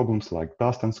specific problems like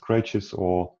dust and scratches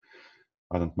or,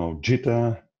 I don't know,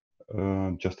 jitter,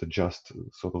 just adjust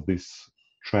sort of this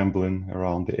trembling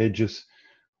around the edges,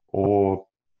 or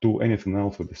do anything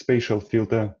else with the spatial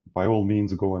filter, by all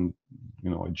means go and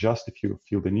adjust if you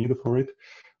feel the need for it.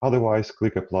 Otherwise,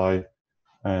 click apply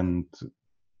and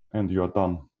you are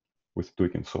done with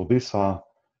tweaking. So these are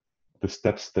the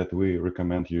steps that we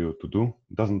recommend you to do.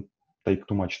 It doesn't take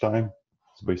too much time.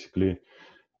 It's basically,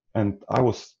 and I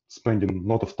was spending a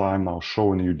lot of time now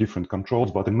showing you different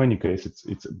controls, but in many cases,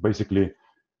 it's basically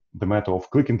the matter of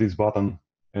clicking this button,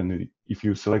 and if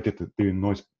you selected the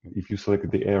noise, if you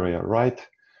selected the area right,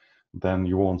 then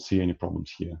you won't see any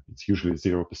problems here. It's usually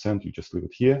 0%, you just leave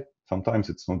it here. Sometimes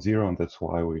it's not 0, and that's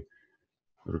why we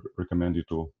recommend you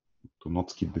to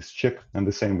not skip this check, and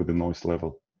the same with the noise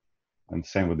level, and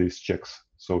same with these checks.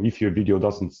 So if your video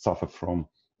doesn't suffer from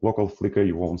local flicker,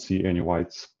 you won't see any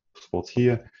white spots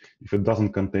here. If it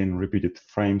doesn't contain repeated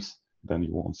frames, then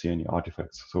you won't see any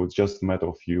artifacts. So it's just a matter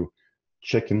of you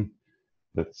checking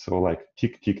that. So like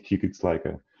tick, tick, tick, it's like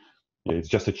it's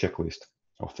just a checklist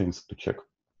of things to check.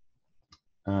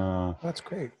 That's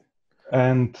great.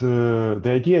 And the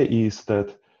idea is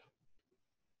that,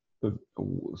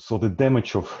 so the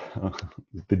damage of,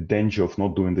 the danger of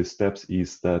not doing these steps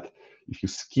is that if you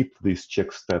skip these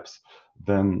check steps,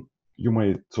 then you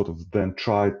may sort of then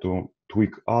try to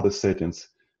tweak other settings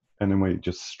and you may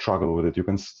just struggle with it. You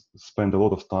can spend a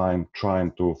lot of time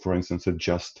trying to, for instance,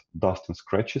 adjust dust and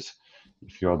scratches.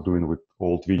 If you are doing with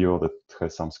old video that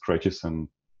has some scratches and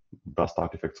dust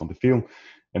artifacts on the film,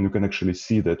 and you can actually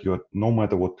see that you're, no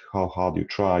matter how hard you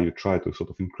try to sort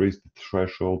of increase the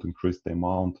threshold, increase the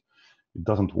amount, it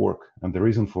doesn't work. And the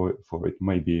reason for it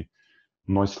may be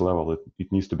noise level,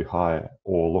 it needs to be higher,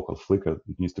 or local flicker,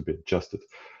 it needs to be adjusted.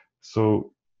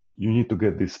 So you need to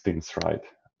get these things right.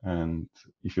 And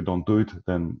if you don't do it,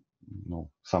 then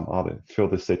some other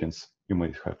further settings, you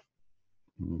may have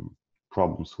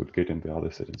problems with getting the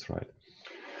other settings right.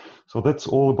 So that's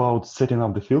all about setting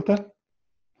up the filter.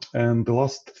 And the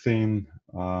last thing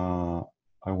I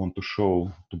want to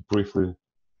show, to briefly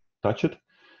touch it,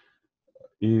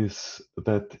 is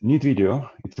that NeatVideo,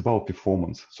 it's about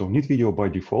performance. So NeatVideo by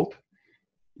default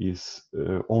is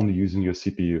only using your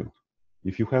CPU.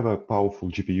 If you have a powerful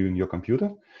GPU in your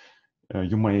computer,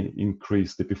 you may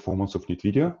increase the performance of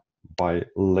NeatVideo by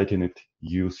letting it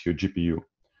use your GPU.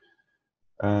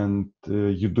 And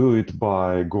you do it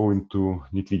by going to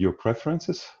NeatVideo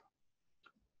preferences.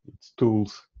 It's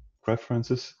tools,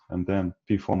 preferences, and then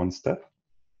performance tab.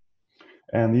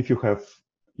 And if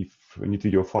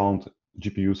NeatVideo found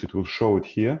GPUs, it will show it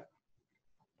here.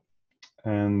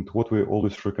 And what we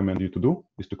always recommend you to do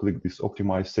is to click this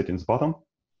optimize settings button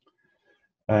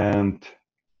and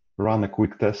run a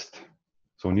quick test.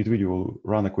 So NeatVideo will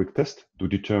run a quick test to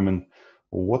determine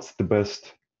what's the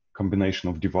best combination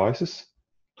of devices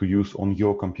to use on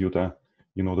your computer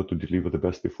in order to deliver the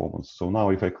best performance. So now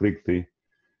if I click the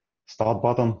start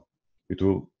button, it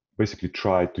will basically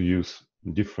try to use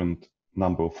different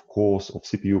number of cores, of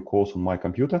CPU cores on my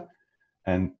computer,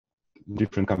 and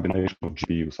different combination of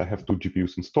GPUs. I have 2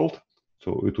 GPUs installed,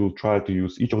 so it will try to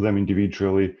use each of them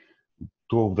individually,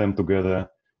 2 of them together,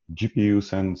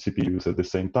 GPUs and CPUs at the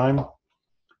same time,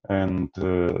 and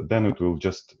then it will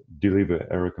just deliver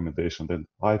a recommendation. Then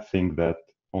I think that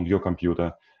on your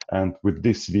computer, and with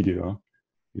this video,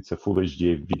 it's a full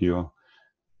HD video,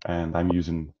 and I'm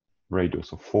using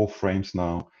radius of 4 frames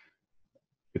now.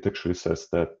 It actually says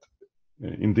that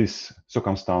in these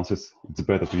circumstances, it's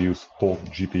better to use both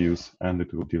GPUs, and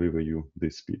it will deliver you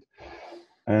this speed.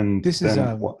 And this then,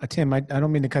 is Tim. I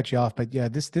don't mean to cut you off, but yeah,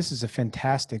 this is a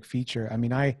fantastic feature. I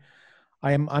mean,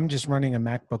 I'm just running a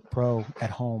MacBook Pro at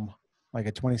home, like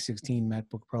a 2016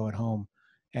 MacBook Pro at home,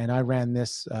 and I ran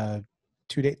this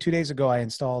 2 days ago. I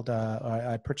installed,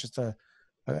 I purchased an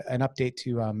update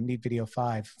to NeatVideo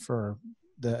 5 for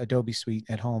the Adobe suite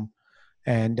at home,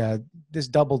 and this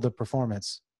doubled the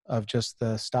performance of just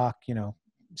the stock,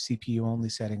 CPU only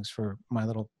settings for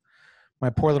my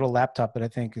poor little laptop that I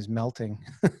think is melting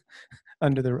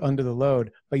under the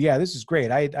load. But yeah, this is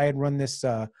great. I had run this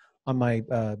on my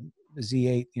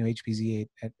Z8, HP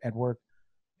Z8 at work,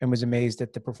 and was amazed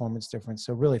at the performance difference.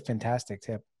 So really fantastic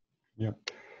tip. Yeah,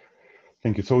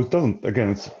 thank you. So it doesn't, again,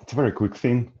 it's a very quick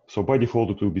thing. So by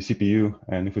default, it will be CPU,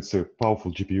 and if it's a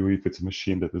powerful GPU, if it's a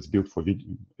machine that is built for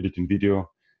editing video,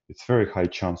 it's very high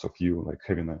chance of you like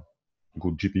having a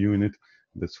good GPU in it.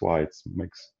 That's why it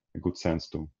makes a good sense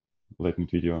to let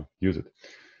NeatVideo use it.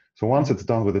 So once it's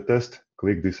done with the test,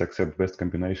 click this accept best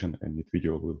combination, and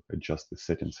NeatVideo will adjust the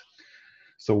settings.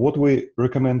 So what we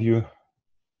recommend you,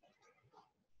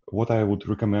 what I would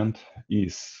recommend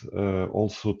is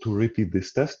also to repeat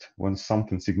this test when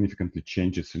something significantly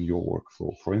changes in your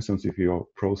workflow. For instance, if you're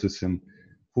processing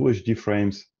full HD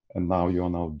frames and now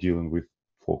you're dealing with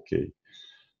 4K.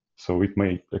 So it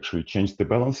may actually change the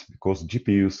balance, because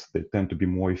GPUs, they tend to be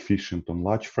more efficient on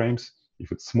large frames.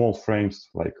 If it's small frames,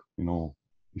 like,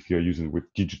 if you're using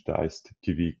with digitized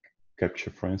TV capture,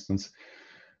 for instance,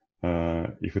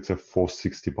 if it's a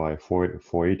 460 by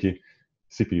 480,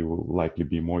 CPU will likely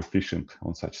be more efficient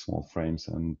on such small frames.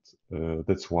 And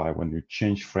that's why when you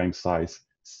change frame size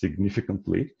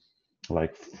significantly,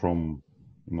 like from,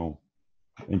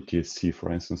 NTSC,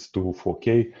 for instance, to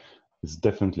 4K, it's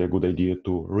definitely a good idea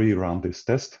to rerun this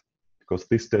test, because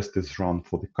this test is run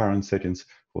for the current settings,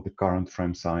 for the current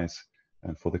frame size,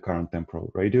 and for the current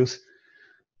temporal radius.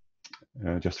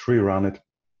 Just rerun it.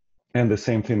 And the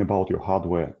same thing about your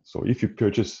hardware. So if you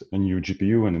purchase a new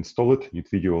GPU and install it,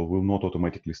 NeatVideo will not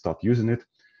automatically start using it.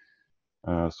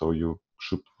 So you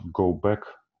should go back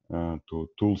to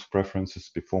Tools, Preferences,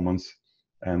 Performance,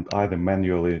 and either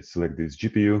manually select this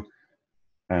GPU.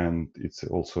 And it's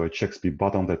also a check speed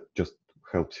button that just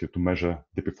helps you to measure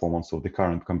the performance of the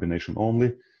current combination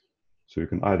only. So you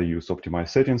can either use optimize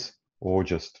settings or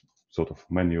just sort of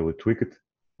manually tweak it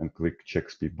and click check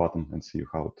speed button and see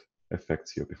how it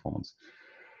affects your performance.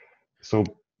 So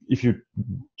if you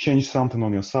change something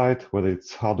on your site, whether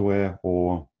it's hardware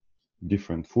or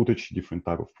different footage, different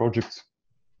type of projects,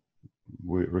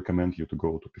 we recommend you to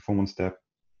go to Performance tab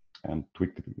and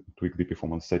tweak the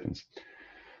performance settings.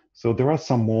 So there are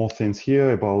some more things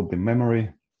here about the memory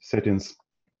settings,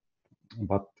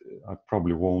 but I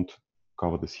probably won't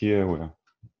cover this here.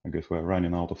 I guess we're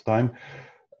running out of time.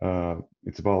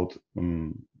 It's about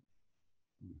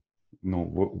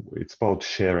it's about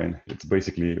sharing. It's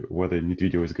basically whether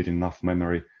NeatVideo is getting enough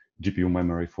memory, GPU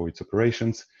memory for its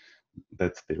operations.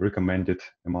 That's the recommended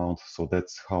amount. So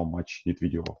that's how much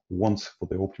NeatVideo wants for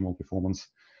the optimal performance.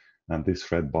 And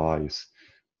this red bar is,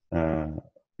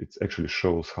 it actually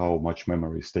shows how much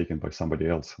memory is taken by somebody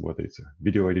else, whether it's a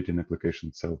video editing application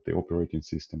itself, the operating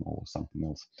system, or something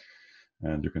else.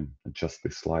 And you can adjust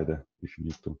this slider if you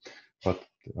need to, but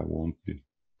I won't be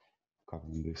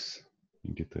covering this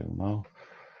in detail now.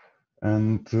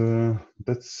 And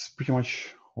that's pretty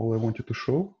much all I wanted to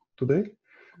show today.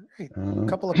 Great. A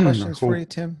couple of questions for you,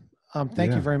 Tim.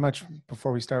 Thank you very much.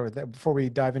 Before we start with that, before we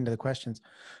dive into the questions,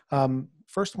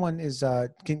 first one is, will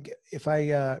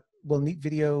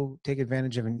NeatVideo take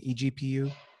advantage of an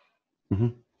eGPU?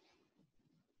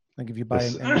 Like if you buy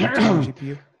an external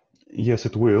GPU? Yes,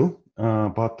 it will.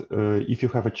 But if you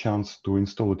have a chance to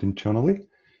install it internally,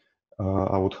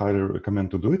 I would highly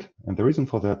recommend to do it. And the reason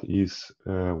for that is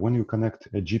when you connect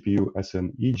a GPU as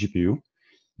an eGPU,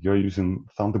 you're using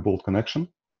Thunderbolt connection.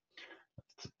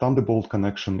 Thunderbolt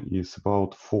connection is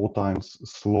about 4 times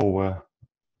slower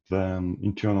than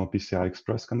internal PCI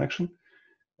Express connection.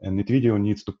 And NeatVideo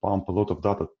needs to pump a lot of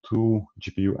data to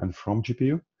GPU and from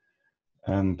GPU.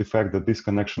 And the fact that this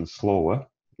connection is slower,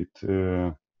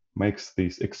 it makes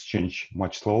this exchange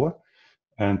much slower.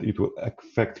 and it will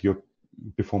affect your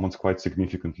performance quite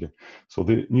significantly. So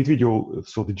the NeatVideo,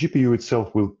 so the GPU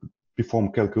itself will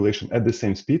perform calculation at the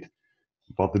same speed,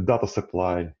 but the data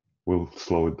supply will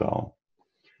slow it down.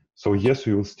 So yes,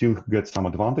 you will still get some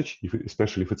advantage,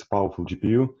 especially if it's a powerful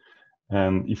GPU.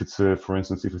 And if it's, for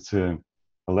instance, if it's a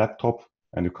laptop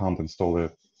and you can't install a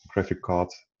graphic card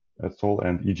at all,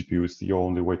 and eGPU is the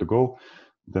only way to go,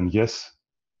 then yes,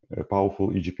 a powerful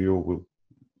eGPU will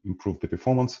improve the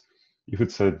performance. If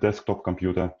it's a desktop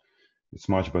computer, it's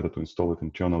much better to install it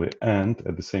internally, and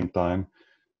at the same time,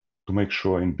 to make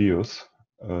sure in BIOS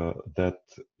that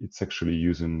it's actually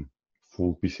using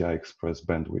full PCI Express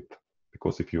bandwidth.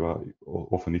 Because if you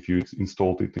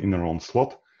installed it in a wrong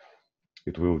slot,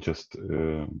 it will just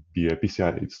be a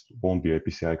PCI. It won't be a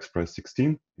PCI Express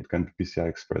 16. It can be PCI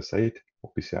Express 8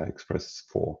 or PCI Express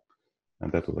 4,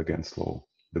 and that will again slow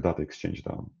the data exchange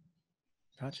down.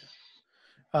 Gotcha.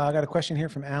 I got a question here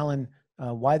from Alan.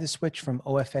 Why the switch from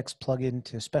OFX plugin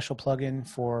to Spatial plugin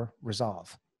for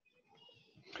Resolve?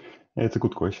 Yeah, it's a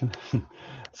good question.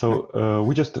 So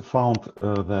we just found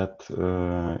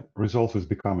that Resolve is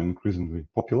becoming increasingly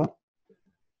popular,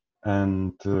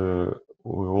 and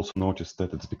we also noticed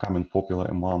that it's becoming popular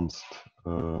amongst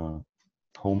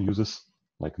home users,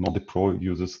 like not the pro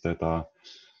users that are,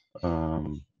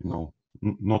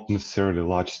 not necessarily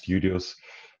large studios.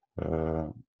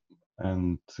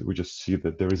 And we just see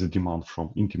that there is a demand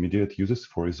from intermediate users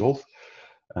for Resolve.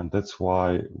 And that's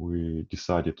why we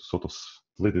decided to sort of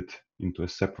split it into a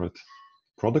separate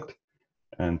product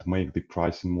and make the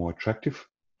pricing more attractive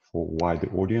for wider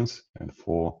audience and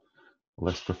for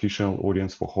less professional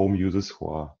audience, for home users who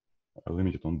are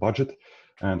limited on budget.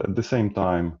 And at the same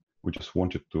time, we just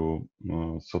wanted to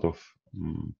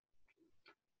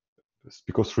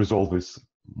because Resolve is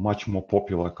much more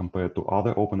popular compared to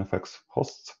other OpenFX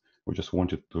hosts, we just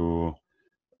wanted to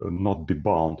not be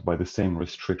bound by the same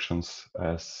restrictions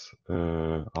as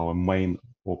our main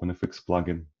OpenFX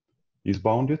plugin is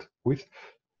bounded with.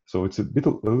 So it's a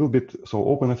little bit, so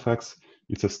OpenFX,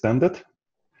 it's a standard,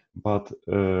 but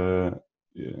the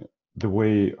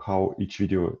way how each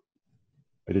video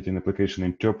editing application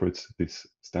interprets this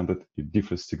standard, it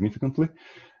differs significantly.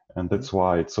 And that's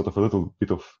why it's sort of a little bit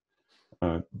of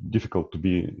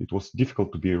it was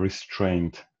difficult to be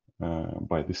restrained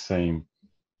by the same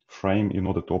frame in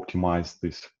order to optimize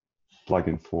this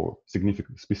plugin for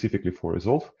specifically for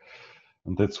Resolve.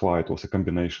 And that's why it was a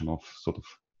combination of sort of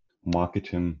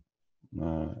marketing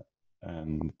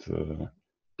and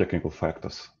technical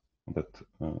factors that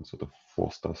sort of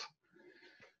forced us,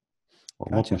 well,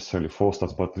 Gotcha. not necessarily forced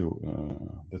us, but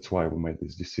that's why we made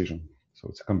this decision. So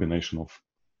it's a combination of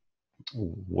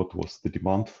what was the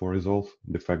demand for Resolve,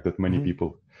 the fact that many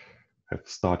people have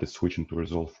started switching to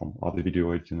Resolve from other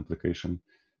video editing application,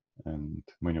 and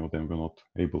many of them were not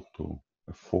able to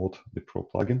afford the Pro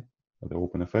plugin, the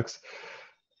OpenFX.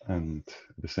 And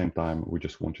at the same time, we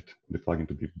just wanted the plugin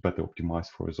to be better optimized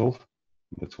for Resolve.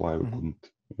 That's why we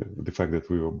couldn't, the fact that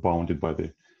we were bounded by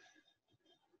the,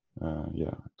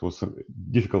 it was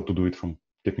difficult to do it from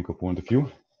technical point of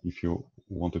view if you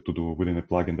wanted to do within a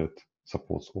plugin that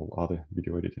supports all other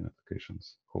video editing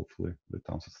applications. Hopefully that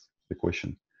answers the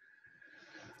question.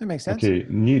 That makes sense. Okay,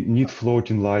 need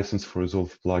floating license for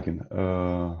Resolve plugin.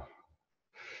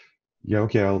 Yeah,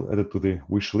 okay, I'll add it to the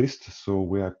wish list. So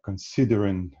we are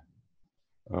considering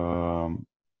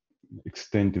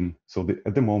extending. So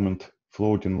at the moment,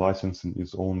 floating licensing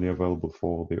is only available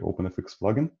for the OpenFX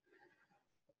plugin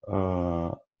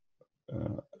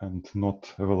and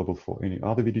not available for any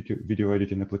other video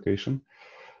editing application.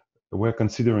 We're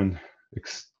considering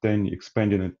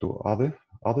expanding it to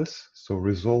others. So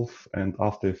Resolve and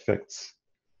After Effects,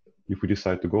 if we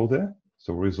decide to go there.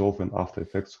 So Resolve and After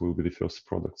Effects will be the first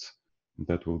products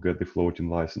that will get the floating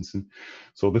licensing.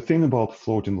 So the thing about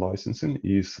floating licensing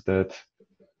is that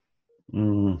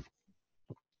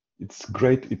it's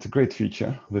great. It's a great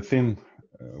feature. The thing,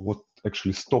 what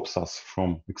actually stops us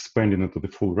from expanding it to the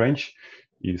full range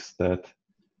is that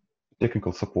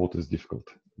technical support is difficult,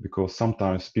 because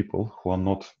sometimes people who are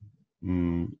not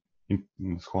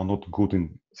good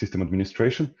in system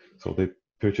administration, so they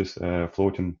purchase a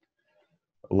floating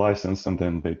license and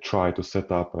then they try to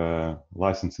set up a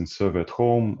licensing server at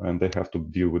home, and they have to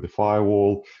deal with the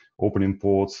firewall, opening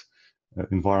ports,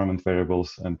 environment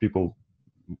variables, and people.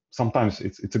 Sometimes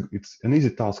it's an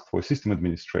easy task for system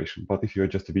administration, but if you're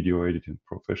just a video editing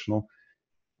professional,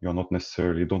 you don't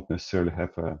necessarily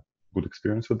have a good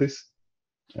experience with this.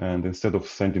 And instead of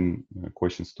sending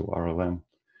questions to RLM,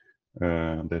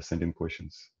 they're sending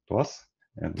questions to us,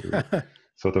 and we're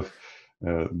sort of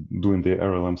doing the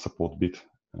RLM support bit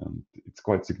and it's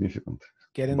quite significant.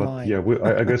 Get in But line. yeah,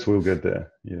 I guess we'll get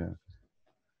there. Yeah.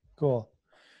 Cool.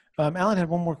 Alan had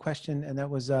one more question, and that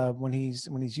was when he's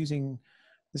using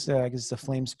this. I guess it's a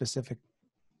flame specific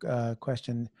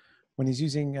question. When he's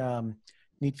using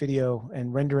NeatVideo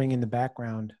and rendering in the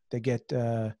background, they get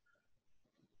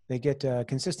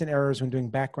consistent errors when doing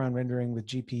background rendering with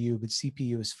GPU, but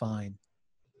CPU is fine.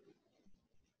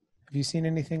 Have you seen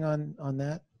anything on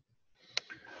that?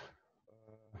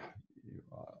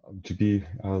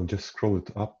 I'll just scroll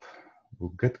it up.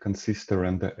 We'll get consistent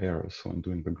render errors when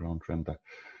doing background render.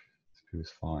 CPU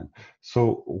is fine.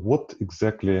 So what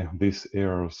exactly these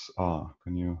errors are?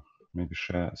 Can you maybe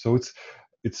share? So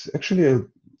it's actually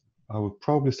I would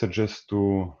probably suggest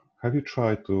to have you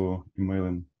try to email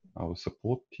in our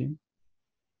support team.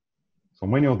 So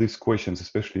many of these questions,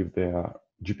 especially if they are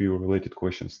GPU related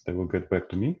questions, they will get back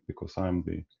to me because I'm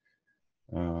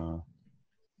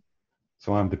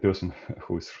the person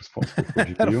who is responsible for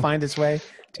GPU. That'll find its way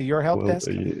to your help desk.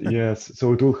 Yes.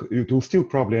 So it will still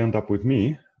probably end up with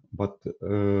me. But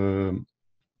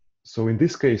so in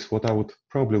this case, what I would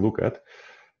probably look at.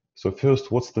 So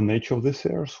first, what's the nature of these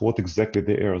errors? What exactly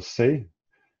the errors say?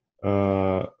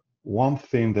 One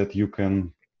thing that you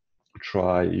can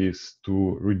try is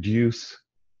to reduce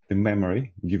the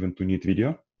memory given to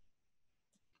NeatVideo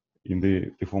in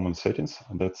the performance settings,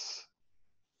 and that's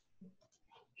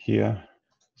here.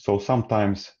 So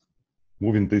sometimes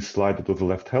moving this slider to the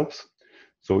left helps.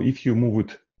 So if you move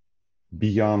it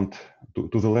beyond to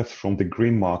the left from the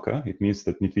green marker, it means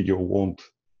that NeatVideo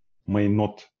may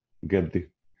not get the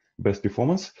best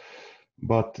performance.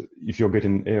 But if you're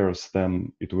getting errors,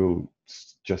 then it will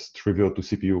just revert to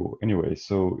CPU anyway.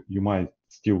 So you might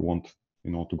still want,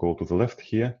 to go to the left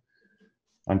here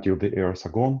until the errors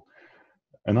are gone.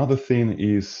 Another thing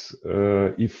is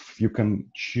if you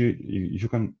can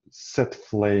set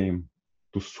Flame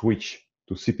to switch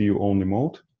to CPU only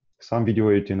mode. Some video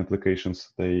editing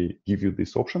applications, they give you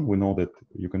this option. We know that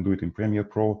you can do it in Premiere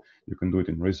Pro, you can do it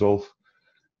in Resolve,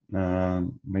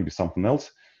 maybe something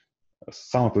else.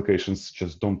 Some applications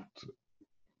just don't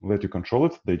let you control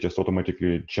it. They just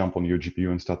automatically jump on your GPU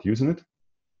and start using it.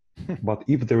 But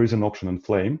if there is an option in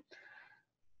Flame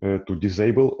to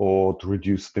disable or to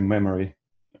reduce the memory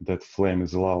that Flame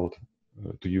is allowed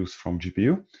to use from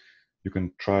GPU, you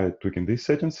can try tweaking these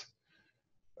settings.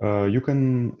 You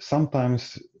can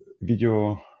sometimes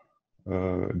video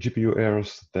GPU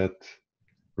errors that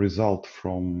result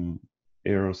from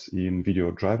errors in video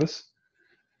drivers.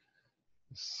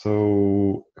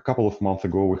 So a couple of months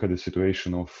ago, we had a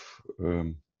situation of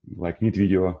like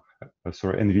NeatVideo,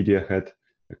 NVIDIA had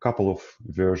a couple of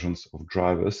versions of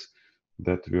drivers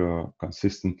that were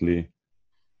consistently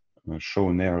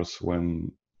showing errors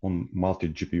when on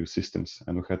multi-GPU systems,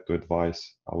 and we had to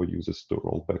advise our users to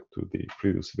roll back to the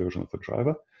previous version of a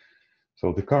driver.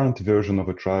 So the current version of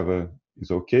a driver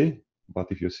is okay,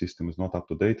 but if your system is not up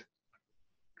to date,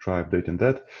 try updating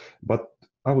that. But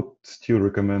I would still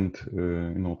recommend,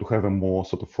 to have a more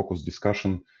sort of focused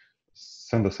discussion.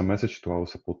 Send us a message to our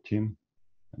support team,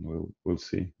 and we'll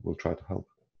see. We'll try to help.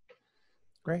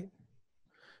 Great.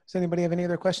 Does anybody have any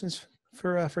other questions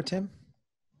for Tim?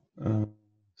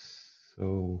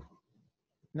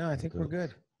 No, I think we're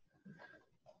good.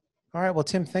 All right. Well,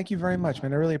 Tim, thank you very much,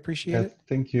 man. I really appreciate it.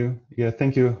 Thank you. Yeah,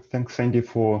 thank you. Thanks, Sandy,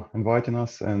 for inviting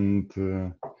us. And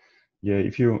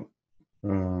if you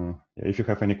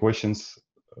have any questions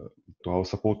to our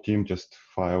support team, just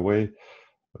fire away.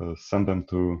 Send them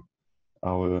to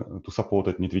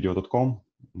support@neatvideo.com.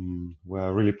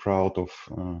 We're really proud of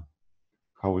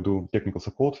how we do technical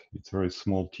support. It's a very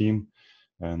small team,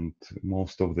 and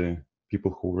most of the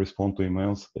people who respond to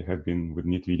emails, they have been with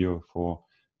NeatVideo for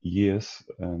years,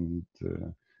 and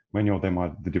many of them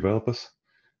are the developers.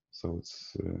 So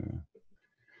it's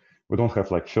we don't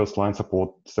have like first line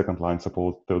support, second line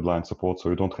support, third line support. So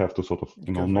you don't have to sort of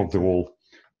knock the wall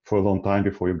for a long time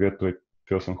before you get to a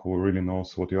person who really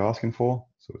knows what you're asking for.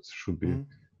 So it should be a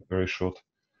very short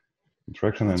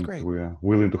interaction. That's great. We are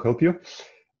willing to help you.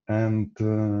 And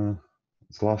the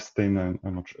last thing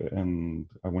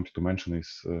I wanted to mention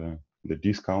is the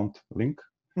discount link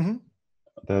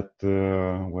that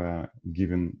we're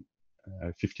giving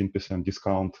a 15%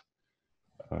 discount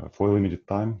for a limited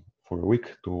time for a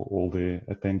week to all the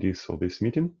attendees of this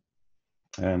meeting.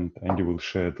 And Andy will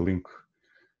share the link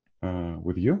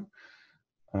with you.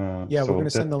 We're going to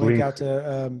send the link out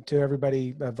to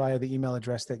everybody via the email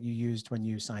address that you used when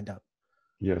you signed up.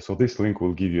 Yeah, so this link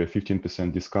will give you a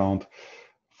 15% discount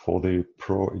for the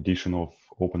Pro edition of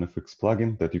OpenFX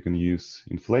plugin that you can use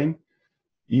in Flame.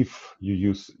 If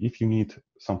you need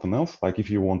something else, like if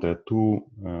you want a tool,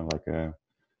 like a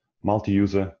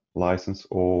multi-user license,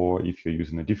 or if you're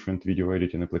using a different video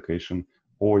editing application,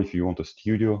 or if you want a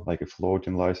studio, like a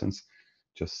floating license,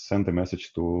 just send a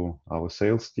message to our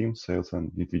sales team,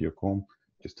 sales@neatvideo.com,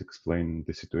 just explain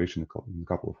the situation in a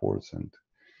couple of words, and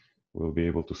we'll be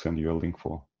able to send you a link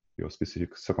for your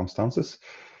specific circumstances.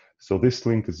 So this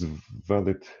link is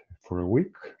valid for a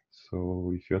week.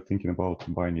 So if you're thinking about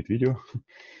buying NeatVideo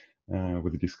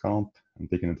with a discount and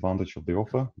taking advantage of the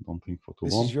offer, don't think for too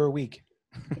long. This is your week.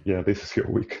 Yeah, this is your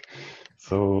week.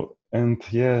 So, and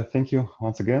yeah, thank you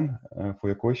once again for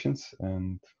your questions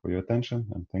and for your attention.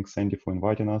 And thanks, Sandy, for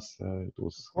inviting us. It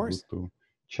was good to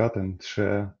chat and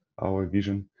share our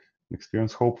vision and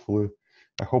experience. Hopefully,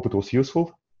 I hope it was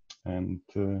useful. And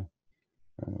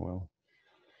well,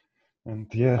 and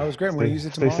yeah, that was great.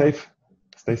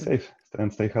 stay safe,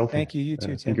 and stay healthy. Thank you. You too,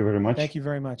 Tim. Thank you very much. Thank you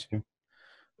very much.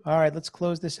 All right, let's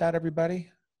close this out,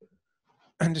 everybody.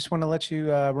 I just want to let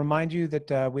you remind you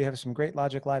that we have some great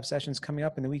Logik Live sessions coming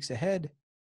up in the weeks ahead.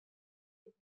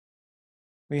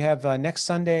 We have next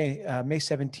Sunday, May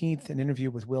 17th, an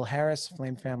interview with Will Harris,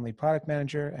 Flame Family Product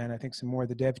Manager, and I think some more of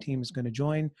the dev team is going to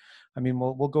join. I mean,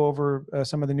 we'll go over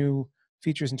some of the new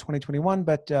features in 2021,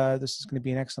 but this is going to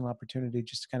be an excellent opportunity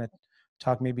just to kind of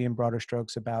talk maybe in broader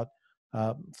strokes about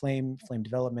Flame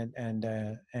development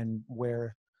and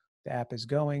where the app is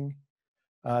going.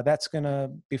 That's going to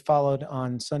be followed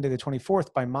on Sunday the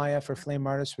 24th by Maya for Flame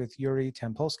Artists with Yuri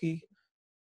Tampolsky.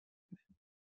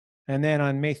 And then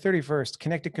on May 31st,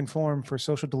 Connect to Conform for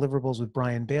social deliverables with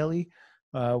Brian Bailey.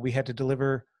 We had to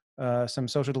deliver some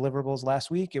social deliverables last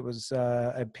week. It was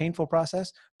a painful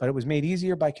process, but it was made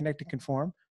easier by Connect to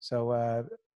Conform. So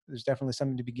there's definitely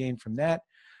something to be gained from that.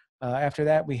 After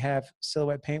that, we have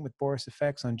Silhouette Paint with Boris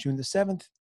Effects on June the 7th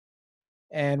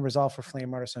and Resolve for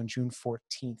Flame Artists on June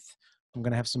 14th. I'm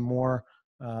going to have some more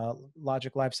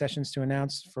Logik Live sessions to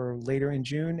announce for later in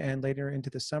June and later into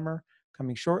the summer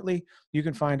coming shortly. You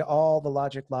can find all the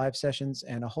Logik Live sessions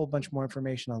and a whole bunch more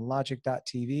information on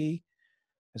logik.tv,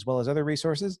 as well as other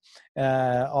resources.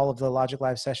 All of the Logik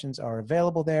Live sessions are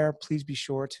available there. Please be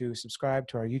sure to subscribe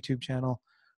to our YouTube channel.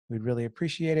 We'd really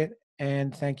appreciate it.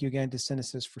 And thank you again to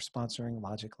Synesys for sponsoring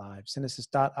Logik Live.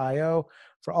 Synesys.io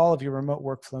for all of your remote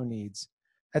workflow needs.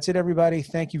 That's it, everybody.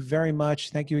 Thank you very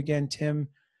much. Thank you again, Tim.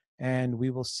 And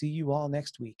we will see you all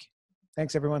next week.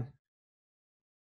 Thanks, everyone.